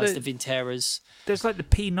 Likewise, the Vinteras. There's like the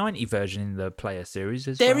P90 version in the Player Series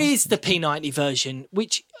as well. There is the P90 version,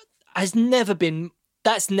 which has never been.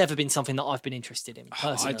 That's never been something that I've been interested in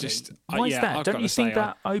personally. Why is that? Don't you think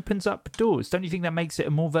that opens up doors? Don't you think that makes it a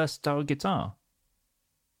more versatile guitar?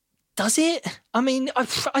 Does it? I mean,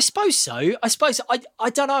 I suppose so. I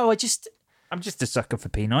don't know. I'm just a sucker for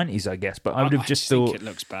P90s, I guess. But I would have just thought think it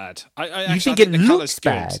looks bad. You think it looks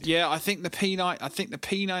bad? Yeah, I think the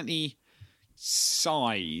P90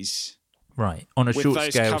 size. Right, on a short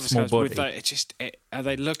scale, small body.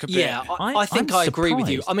 They look a bit. Yeah, I think I agree with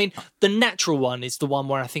you. I mean, the natural one is the one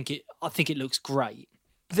where I think it looks great.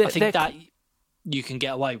 I think that you can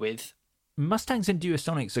get away with. Mustangs and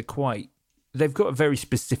Duosonics they've got a very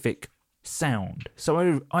specific sound.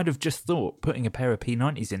 So I'd have just thought putting a pair of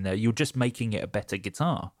P90s in there, you're just making it a better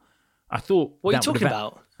guitar. I thought. What are you talking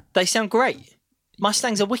about? They sound great.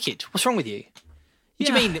 Mustangs are wicked. What's wrong with you? What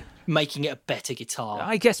do you mean making it a better guitar?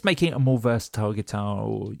 I guess making it a more versatile guitar,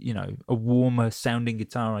 or a warmer sounding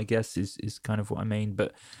guitar, I guess is kind of what I mean.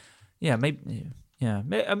 But yeah, maybe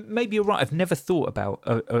you're right. I've never thought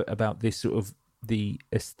about this sort of the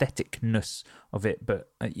aestheticness of it. But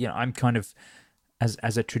I'm kind of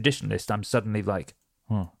as a traditionalist, I'm suddenly like,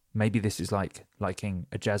 maybe this is like liking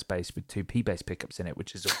a jazz bass with 2 P-bass pickups in it,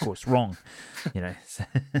 which is of course wrong.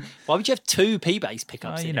 Why would you have 2 P-bass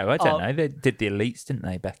pickups? I don't know. They did the Elites, didn't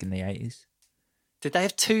they, back in the 80s? Did they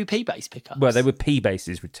have 2 P-bass pickups? Well, they were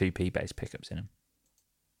P-basses with 2 P-bass pickups in them.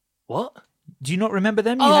 What? Do you not remember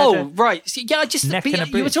them? Right. Yeah,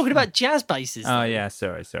 you were talking about jazz basses. Oh yeah,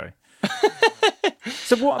 sorry. So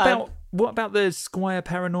what about the Squier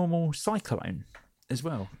Paranormal Cyclone as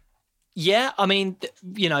well? Yeah, I mean,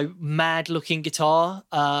 mad looking guitar.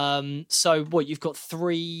 So what, you've got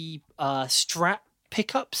 3 Strat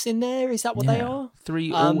pickups in there? Is that what they are?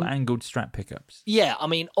 3 all angled Strat pickups. Yeah, I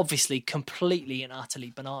mean, obviously completely and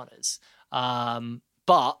utterly bananas.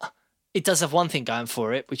 But it does have one thing going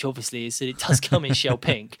for it, which obviously is that it does come in shell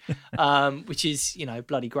pink, which is,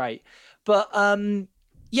 bloody great. But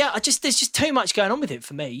there's just too much going on with it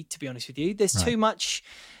for me, to be honest with you. There's too much.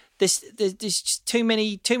 There's just too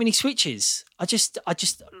many switches. I just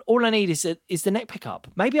all I need is the neck pickup.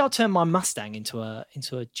 Maybe I'll turn my Mustang into a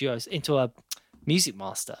Music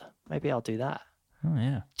Master. Maybe I'll do that. Oh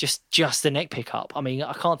yeah. Just the neck pickup. I mean,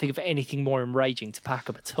 I can't think of anything more enraging to pack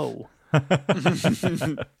up at all.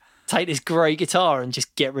 Take this great guitar and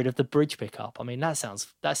just get rid of the bridge pickup. I mean, that sounds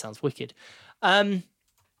wicked.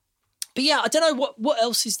 But yeah, I don't know what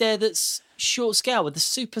else is there that's short scale with the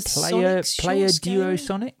Supersonic Player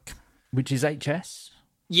Duosonic, which is HS.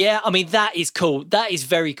 Yeah, I mean that is cool. That is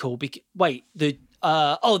very cool. There's the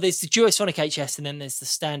Duosonic HS and then there's the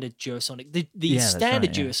standard Duosonic. The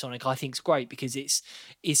standard Duosonic I think is great because it's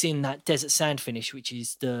in that desert sand finish, which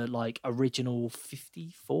is the original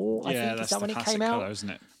 54. I think. Is that when it came out? Colour, isn't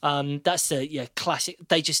it? That's the classic.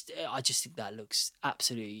 I just think that looks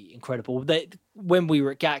absolutely incredible. When we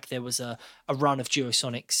were at GAC, there was a run of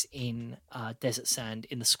Duosonics in desert sand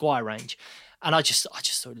in the Squire range. And I just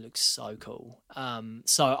thought it looked so cool.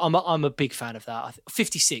 So I'm a big fan of that.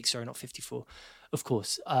 56, sorry, not 54, of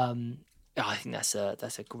course. I think that's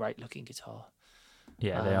a great looking guitar.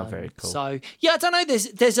 Yeah, they are very cool. So yeah, I don't know.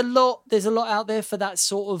 There's a lot out there for that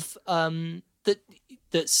sort of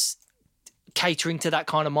that's catering to that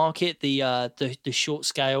kind of market. The short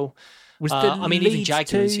scale. Even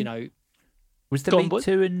Jaguars, Was the lead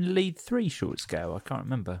 2 and lead 3 short scale? I can't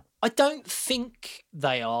remember. I don't think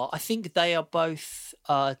they are. I think they are both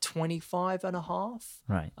 25 and a half.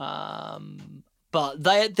 Right. But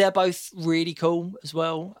they're both really cool as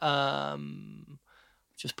well.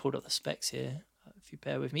 Just pulled up the specs here, if you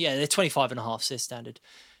bear with me. Yeah, they're 25 and a half, so standard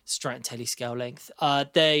Strat and Tele scale length.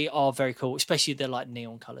 They are very cool, especially they're like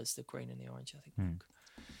neon colours, the green and the orange, I think.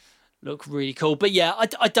 Look really cool. But yeah,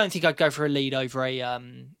 I don't think I'd go for a lead over a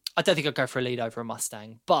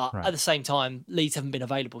Mustang, but at the same time, leads haven't been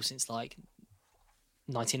available since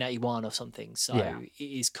 1981 or something. So it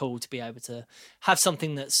is cool to be able to have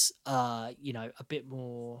something that's, a bit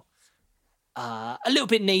more, a little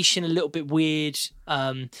bit niche and a little bit weird.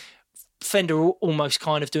 Fender almost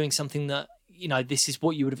kind of doing something that, this is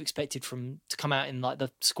what you would have expected to come out in the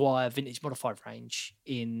Squire vintage modified range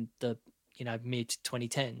in the, mid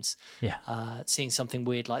 2010s. Yeah. Seeing something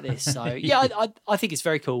weird like this. So yeah, I think it's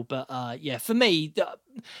very cool. But for me,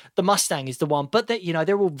 the Mustang is the one. But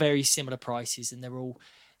they're all very similar prices, and they're all,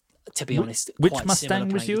 to be honest, which quite Mustang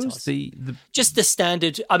was yours? Guitars. The just the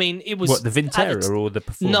standard. I mean, it was what, the Vintera or the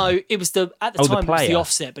Performer? No, it was at the time it was the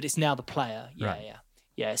Offset, but it's now the Player. Yeah, right.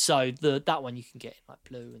 yeah. So that one you can get in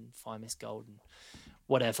blue and Fire Mist Gold and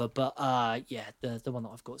whatever. But the one that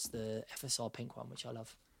I've got is the FSR pink one, which I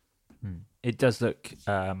love. It does look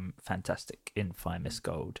fantastic in Fire Mist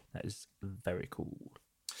Gold. That is very cool.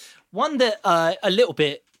 One that a little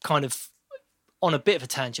bit kind of on a bit of a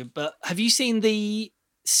tangent, but have you seen the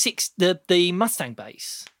Mustang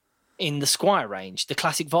bass in the Squire range, the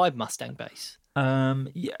classic Vibe Mustang bass? Yes.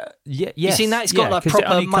 You seen that? It's got proper it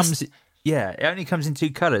only comes in 2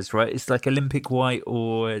 colours, right? It's like Olympic white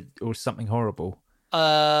or something horrible.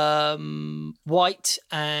 White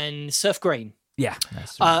and surf green. Yeah,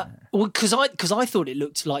 that's right. Because I thought it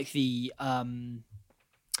looked like the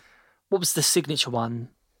what was the signature one?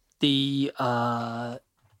 The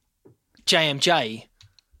JMJ,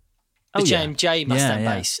 JMJ Mustang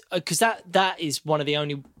bass. Because that is one of the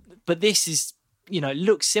only. But this is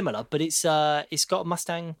looks similar, but it's got a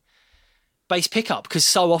Mustang bass pickup because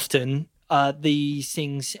so often these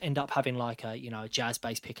things end up having like a jazz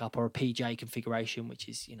bass pickup or a PJ configuration, which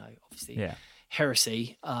is obviously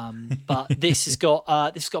heresy. But this has got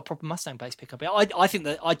proper Mustang bass pickup. I think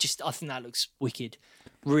that looks wicked,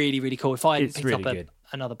 really really cool. If I had picked up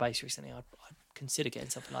another bass recently, I'd consider getting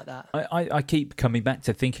something like that. I keep coming back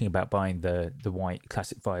to thinking about buying the white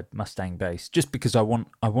classic Vibe Mustang bass just because I want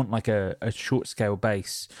like a short scale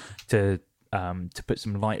bass to put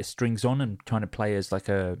some lighter strings on and kind of play as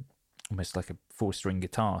almost like a 4-string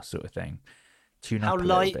guitar sort of thing. Tune up a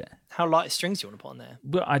little bit. How light strings do you want to put on there?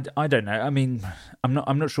 Well, I don't know. I mean, I'm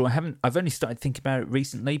not sure. I've only started thinking about it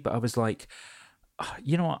recently, but I was like,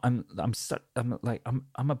 you know what? I'm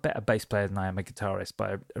a better bass player than I am a guitarist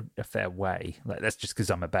by a fair way. Like that's just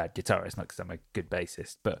because I'm a bad guitarist, not because I'm a good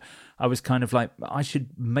bassist. But I was kind of like, I should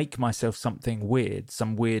make myself something weird,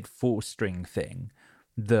 some weird 4-string thing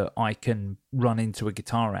that I can run into a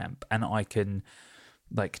guitar amp and I can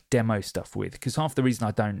like demo stuff with. Because half the reason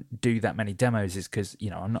I don't do that many demos is because, you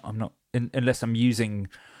know, I'm not unless I'm using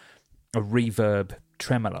a reverb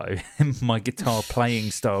tremolo, my guitar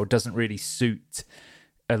playing style doesn't really suit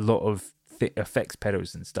a lot of effects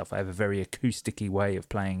pedals and stuff. I have a very acousticy way of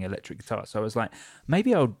playing electric guitar. So I was like,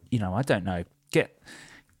 maybe I'll, you know, I don't know,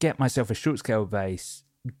 get myself a short scale bass,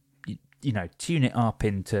 you know, tune it up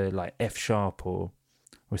into like F sharp or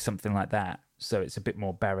something like that, so it's a bit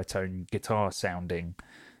more baritone guitar sounding,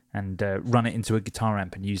 and run it into a guitar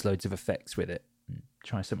amp and use loads of effects with it.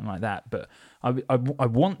 Try something like that. But I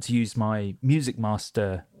want to use my Music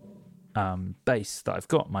Master bass that I've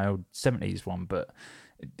got, my old 70s one, but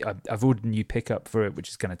I've ordered a new pickup for it, which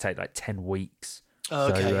is going to take like 10 weeks.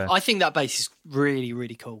 Okay, So, I think that bass is really,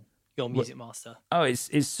 really cool. Your Music Master. Oh, it's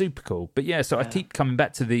super cool. But yeah, so I keep coming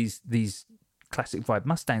back to these classic vibe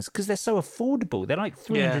Mustangs because they're so affordable. They're like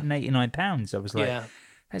 £389. I was like,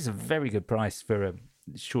 that's a very good price for a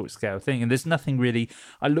short scale thing. And there's nothing really.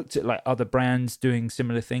 I looked at like other brands doing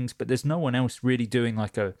similar things, but there's no one else really doing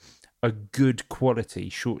like a good quality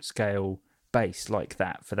short scale bass like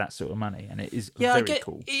that for that sort of money. And it is very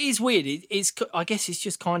cool. It is weird. It's I guess it's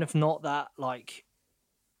just kind of not that like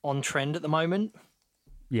on trend at the moment.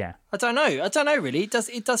 Yeah, I don't know. Really, it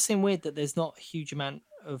does seem weird that there's not a huge amount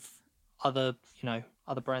of other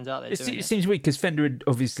brands out there. It seems weird because Fender had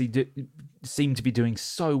obviously seemed to be doing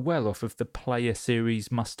so well off of the Player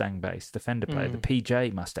Series Mustang bass, the Fender Player, the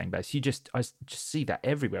PJ Mustang bass. I just see that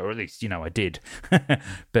everywhere, or at least I did.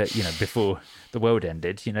 But before the world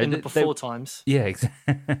ended, in the before times. Yeah,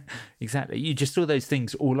 exactly. You just saw those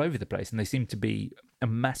things all over the place, and they seem to be a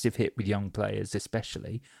massive hit with young players,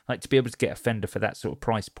 especially. Like to be able to get a Fender for that sort of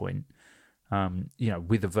price point.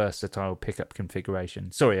 With a versatile pickup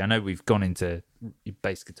configuration. Sorry, I know we've gone into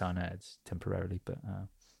bass guitar nerds temporarily, but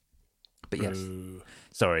yes.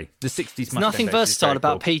 Sorry, the 60s Mustang nothing bass versatile is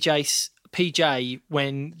about cool. PJ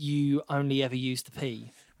when you only ever use the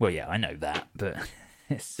P. Well, yeah, I know that, but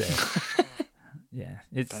it's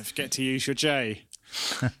it's. Don't forget to use your J.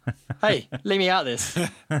 Hey, leave me out of this.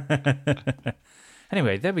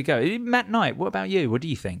 Anyway, there we go. Matt Knight, what about you? What do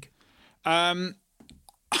you think?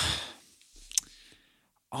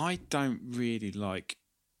 I don't really like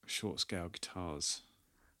short scale guitars.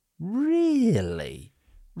 Really?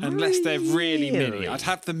 Unless they're really mini. I'd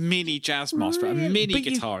have the mini Jazz Master, but a mini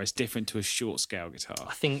guitar is different to a short scale guitar.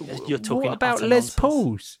 I think you're talking What about utter Les nonsense.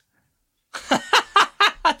 Pauls?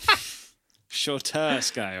 Shorter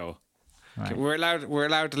scale. Right. Okay, we're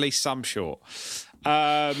allowed at least some short.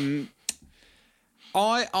 I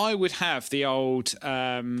would have the old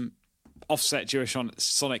offset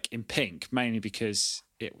Durasonic in pink, mainly because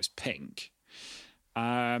it was pink.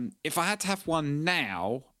 If I had to have one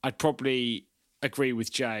now, I'd probably agree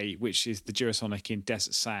with Jay, which is the Durasonic in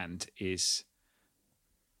Desert Sand is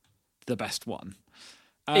the best one.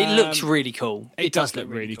 It looks really cool. It does look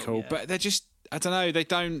really cool, yeah. But they're just, I don't know, they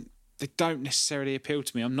don't necessarily appeal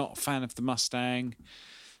to me. I'm not a fan of the Mustang.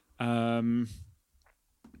 No.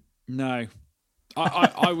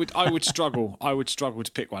 I would struggle. I would struggle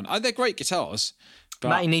to pick one. They're great guitars. But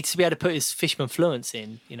Matty needs to be able to put his Fishman Fluence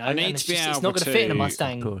in. I need to be able to. It's not going to fit in a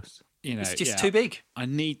Mustang. Of course. It's just too big. I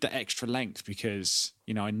need the extra length because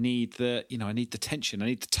I need the tension. I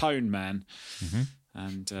need the tone, man. Mm-hmm.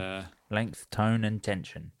 And length, tone, and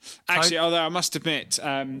tension. Actually, although I must admit,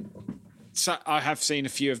 so I have seen a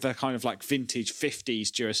few of the kind of like vintage 50s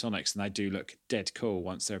Durasonics, and they do look dead cool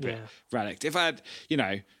once they're a bit relic. If I had,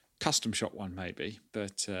 custom shop one maybe,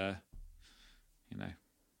 but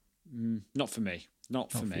not for me. Not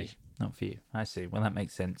for me. Not for you. I see. Well, that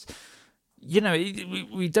makes sense.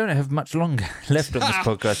 We don't have much longer left on this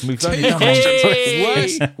podcast. We've only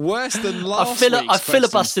done worse than last I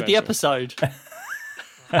filibustered the episode.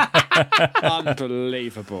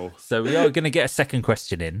 Unbelievable. So we are going to get a second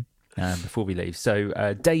question in before we leave.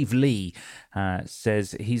 So Dave Lee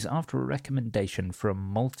says he's after a recommendation for a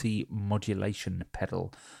multi-modulation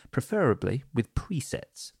pedal, preferably with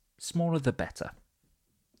presets. Smaller the better.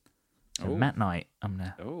 So Matt Knight, I'm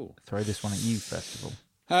going to throw this one at you first of all.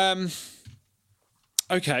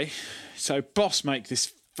 Okay, so Boss make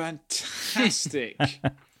this fantastic.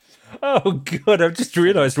 Oh God! I've just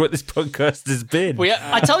realised what this podcast has been.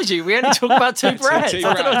 I told you we only talk about two brands.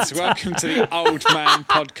 Welcome to the Old Man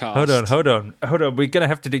Podcast. Hold on. We're going to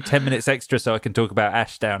have to do 10 minutes extra so I can talk about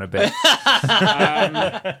Ashdown a bit.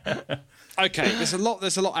 Okay, there's a lot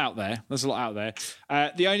out there.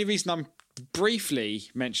 The only reason I'm briefly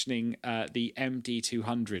mentioning the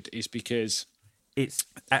MD200 is because it's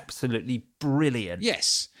absolutely brilliant.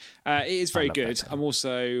 Yes, it is very good. I'm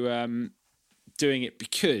also doing it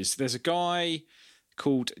because there's a guy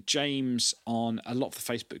called James on a lot of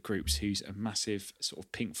the Facebook groups who's a massive sort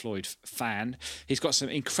of Pink Floyd fan. He's got some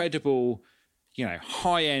incredible,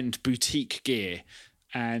 high-end boutique gear.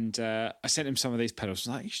 And I sent him some of these pedals.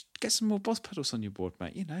 I was like, you should get some more Boss pedals on your board,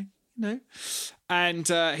 mate, you know. And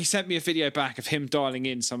he sent me a video back of him dialing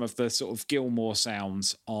in some of the sort of Gilmore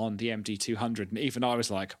sounds on the MD200. And even I was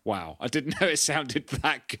like, wow, I didn't know it sounded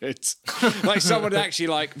that good. Like someone had actually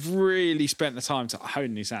like really spent the time to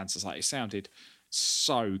hone these sounds. It's like, it sounded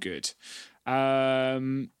so good. So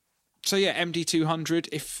yeah,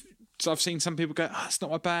 MD200. So I've seen some people go, it's not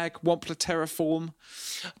my bag. Wampler Terraform.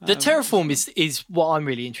 The Terraform is what I'm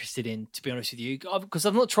really interested in, to be honest with you, because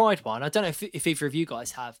I've not tried one. I don't know if either of you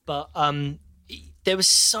guys have, but there was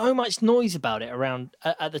so much noise about it around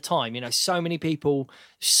at the time. So many people,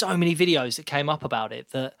 so many videos that came up about it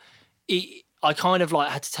that I kind of like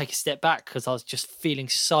had to take a step back because I was just feeling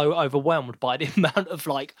so overwhelmed by the amount of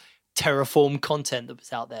like Terraform content that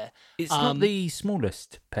was out there. It's not the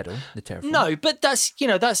smallest pedal, the Terraform. No, but that's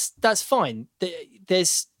fine.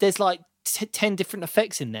 There's like 10 different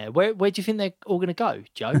effects in there. Where do you think they're all going to go,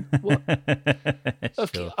 Joe?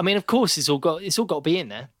 Sure. I mean, of course, it's all got to be in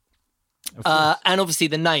there. And obviously,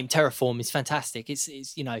 the name Terraform is fantastic.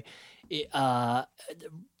 It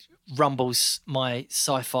rumbles my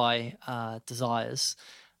sci-fi desires.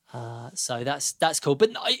 So that's cool.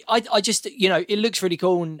 But I just, it looks really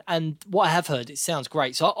cool. And what I have heard, it sounds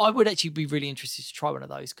great. So I would actually be really interested to try one of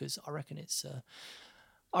those because I reckon it's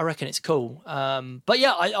cool. But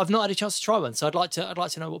yeah, I've not had a chance to try one. So I'd like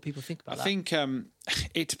to know what people think about that. I think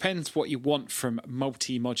it depends what you want from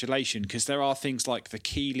multi-modulation because there are things like the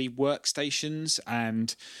Keeley workstations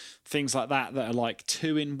and things like that are like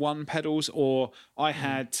 2-in-1 pedals. Or I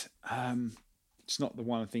had, it's not the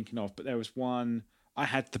one I'm thinking of, but there was one. I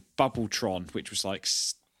had the Bubbletron, which was like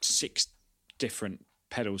 6 different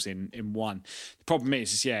pedals in one. The problem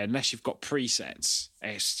is unless you've got presets,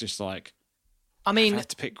 it's just like I have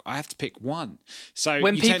to pick one. So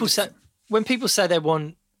when people say they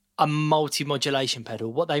want a multi-modulation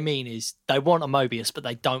pedal, what they mean is they want a Mobius, but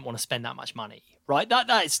they don't want to spend that much money, right?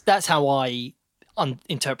 That's how I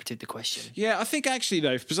interpreted the question. Yeah, I think actually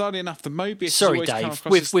though, bizarrely enough, the Mobius. Sorry, Dave.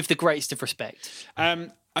 With the greatest of respect.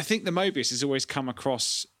 I think the Mobius has always come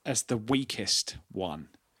across as the weakest one.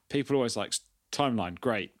 People always like Timeline,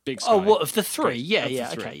 great, Big Sky. Oh, what of the three? Great. Yeah, Of the yeah,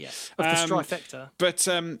 three. okay, yeah. Of the Strifecta. But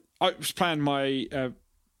I was playing a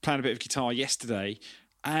bit of guitar yesterday,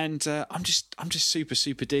 and I'm just super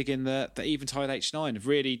digging the Eventide H9, of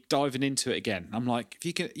really diving into it again. I'm like, if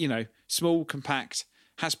you can, small, compact,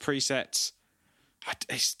 has presets,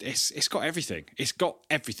 it's got everything. It's got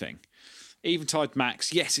everything. Eventide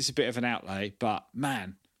Max, yes, it's a bit of an outlay, but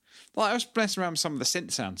man, like I was messing around with some of the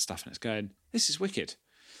synth sound stuff, and it's going, this is wicked.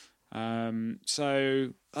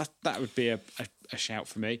 So that would be a shout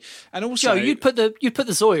for me. And also, Joe, you'd put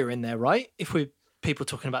the Zoya in there, right? If we're people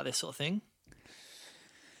talking about this sort of thing.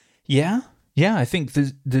 Yeah. I think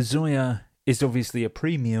the Zoya is obviously a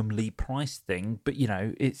premiumly priced thing, but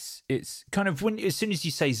it's kind of as soon as you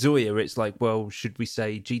say Zoya, it's like, well, should we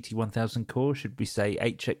say GT1000 Core? Should we say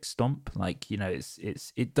HX Stomp? Like,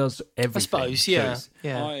 it does everything. I suppose, yeah, so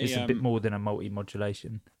it's a bit more than a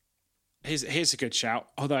multi-modulation. Here's a good shout,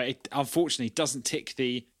 although it unfortunately doesn't tick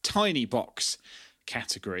the tiny box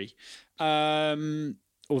category.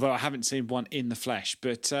 Although I haven't seen one in the flesh,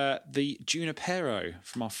 but the Junipero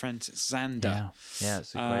from our friend Xander. Yeah,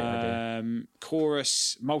 it's a great idea.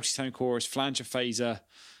 Chorus, multi-tone chorus, flanger phaser,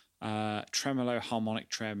 tremolo, harmonic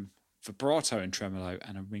trem, vibrato and tremolo,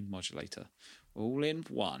 and a ring modulator, all in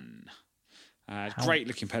one. Great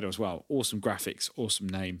looking pedal as well. Awesome graphics, awesome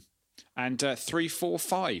name. And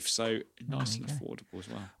 345, so nice and affordable as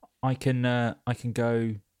well. I can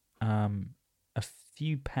go a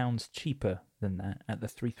few pounds cheaper than that at the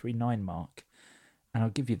 339 mark, and I'll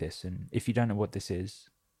give you this. And if you don't know what this is,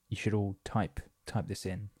 you should all type this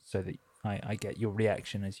in so that I get your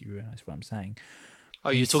reaction as you realise what I'm saying. Oh,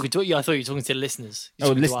 you're talking to? Yeah, I thought you were talking to the listeners.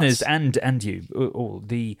 Listeners and you, all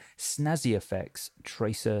the Snazzy Effects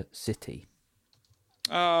Tracer City.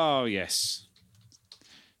 Oh yes.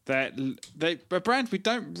 They're a brand we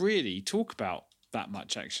don't really talk about that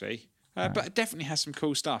much, actually. But it definitely has some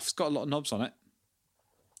cool stuff. It's got a lot of knobs on it.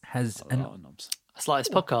 Has a lot of knobs. That's like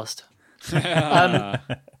this podcast.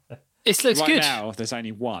 It looks right good. Now, there's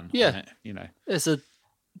only one. Yeah. On it,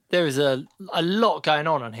 There is a lot going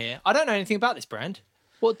on here. I don't know anything about this brand.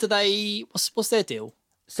 What do they? What's their deal?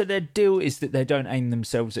 So their deal is that they don't aim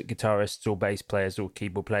themselves at guitarists or bass players or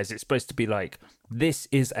keyboard players. It's supposed to be like, this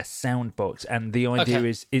is a sound box, and the idea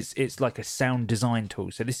is it's like a sound design tool.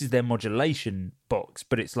 So this is their modulation box,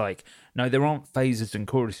 but it's like, no, there aren't phases and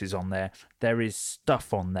choruses on there. There is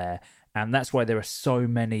stuff on there, and that's why there are so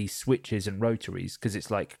many switches and rotaries, because it's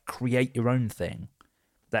like, create your own thing.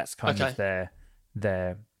 That's kind of the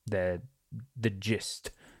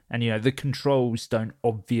gist. And, you know, the controls don't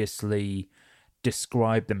obviously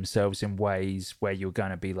describe themselves in ways where you're going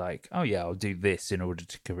to be like, oh yeah, I'll do this in order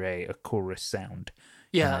to create a chorus sound.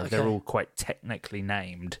 Yeah, they're all quite technically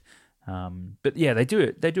named. But yeah, they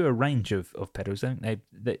do a range of pedals, don't they?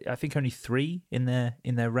 I think only 3 in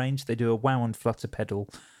their range. They do a wow and flutter pedal,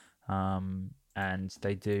 and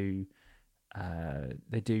they do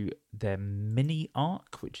their mini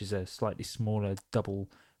arc, which is a slightly smaller double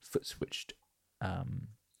foot switched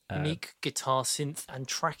unique guitar synth and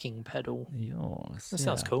tracking pedal. Yours. That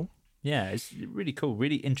sounds cool. Yeah, it's really cool,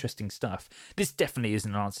 really interesting stuff. This definitely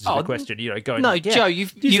isn't an answer to the question. You know, going, no, Joe,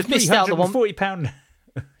 you've missed out the one. £40.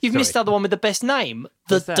 You've missed out the one with the best name,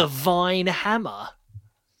 the Divine Hammer.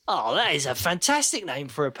 Oh, that is a fantastic name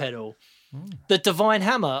for a pedal. The Divine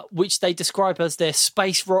Hammer, which they describe as their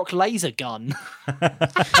space rock laser gun.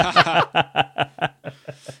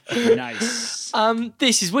 Nice.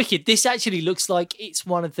 This is wicked. This actually looks like it's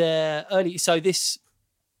one of their early. So this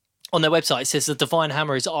on their website, it says the Divine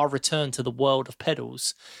Hammer is our return to the world of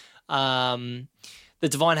pedals. The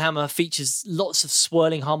Divine Hammer features lots of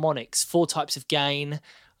swirling harmonics, 4 types of gain,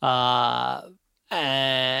 Fedor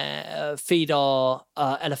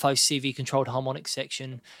LFO CV controlled harmonic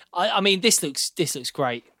section. I mean, this looks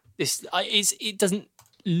great. It doesn't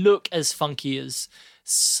look as funky as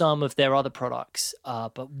some of their other products,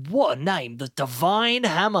 but what a name, the Divine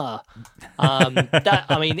Hammer.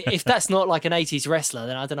 If that's not like an 80s wrestler,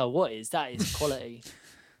 then I don't know what is. That is quality.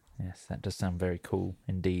 Yes, that does sound very cool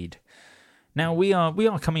indeed. Now we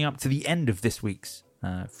are coming up to the end of this week's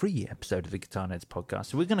free episode of the Guitar Nerds podcast,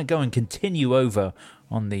 so we're going to go and continue over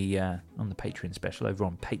on the Patreon special over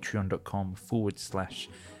on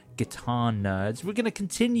patreon.com/Guitar Nerds. We're going to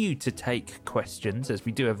continue to take questions, as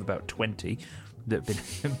we do have about 20 that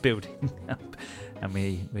have been building up, and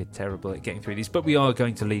we're terrible at getting through these, but we are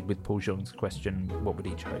going to lead with Paul Jeong's question: what would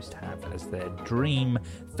each host have as their dream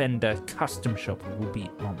Fender custom shop? We'll be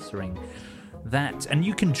answering that, and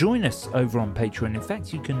you can join us over on Patreon. In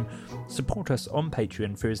fact, you can support us on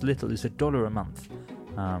Patreon for as little as $1 a month.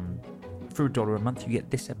 For $1 a month, you get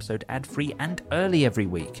this episode ad-free and early every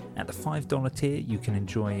week. At the $5 tier, you can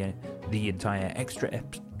enjoy the entire extra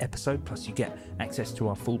episode, plus you get access to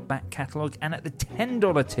our full back catalogue. And at the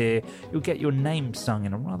 $10 tier, you'll get your name sung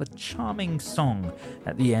in a rather charming song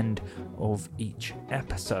at the end of each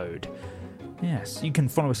episode. Yes, you can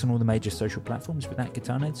follow us on all the major social platforms with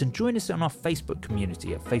 @Guitar Nerds, and join us on our Facebook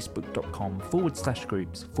community at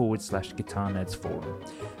facebook.com/groups/Guitar Nerds Forum.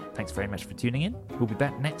 Thanks very much for tuning in. We'll be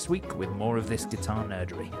back next week with more of this guitar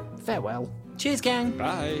nerdery. Farewell. Cheers, gang.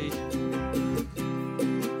 Bye.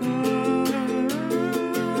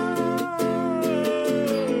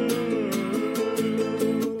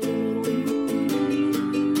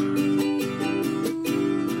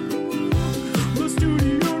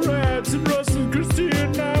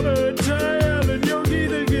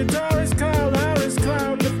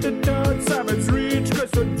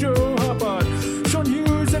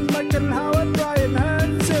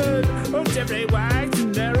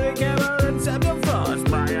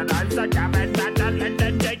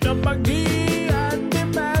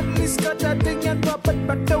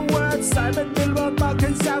 But the words Simon Billboard, Mark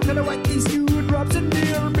and Sound, gonna whack these new drops in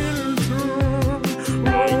Neil Milton.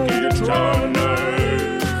 Guitar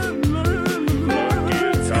Nerds,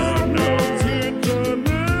 Guitar Nerds,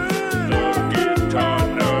 Guitar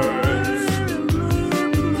Nerds,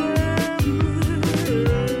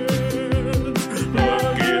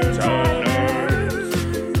 Guitar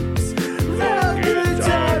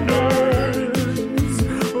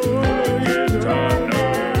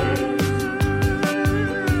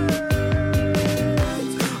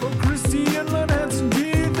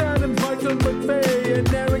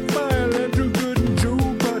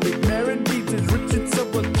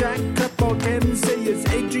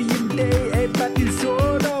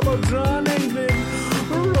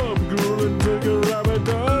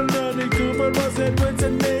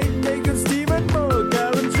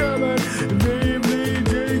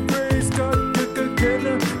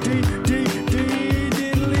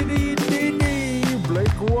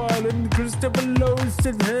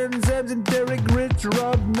Hans and Derek Rich,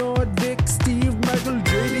 Rob Nordic, Steve Michael,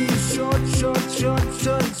 JD Short,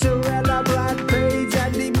 Sorella, Brad Page,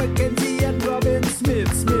 Andy McKenzie, and Robin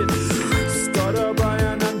Smith.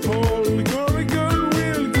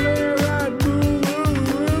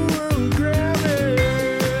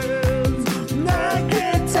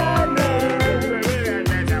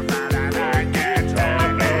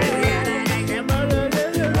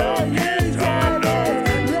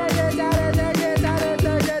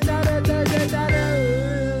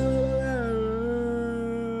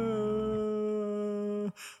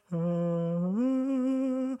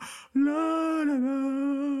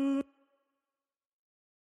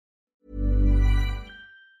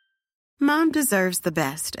 Mom deserves the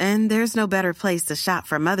best, and there's no better place to shop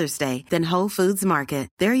for Mother's Day than Whole Foods Market.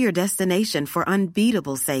 They're your destination for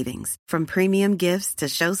unbeatable savings, from premium gifts to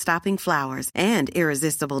show-stopping flowers and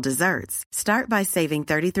irresistible desserts. Start by saving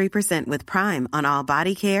 33% with Prime on all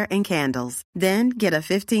body care and candles. Then get a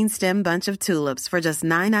 15-stem bunch of tulips for just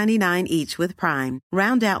 $9.99 each with Prime.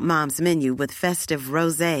 Round out Mom's menu with festive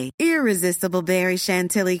rosé, irresistible berry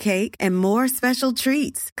chantilly cake, and more special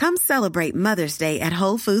treats. Come celebrate Mother's Day at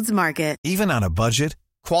Whole Foods Market. Even on a budget,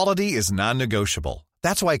 quality is non-negotiable.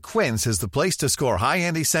 That's why Quince is the place to score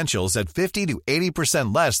high-end essentials at 50 to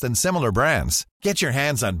 80% less than similar brands. Get your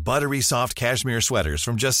hands on buttery soft cashmere sweaters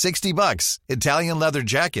from just $60, Italian leather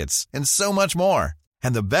jackets, and so much more.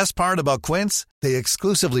 And the best part about Quince, they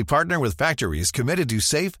exclusively partner with factories committed to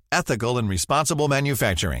safe, ethical, and responsible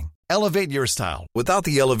manufacturing. Elevate your style without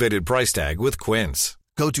the elevated price tag with Quince.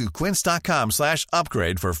 Go to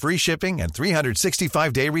quince.com/upgrade for free shipping and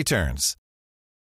 365-day returns.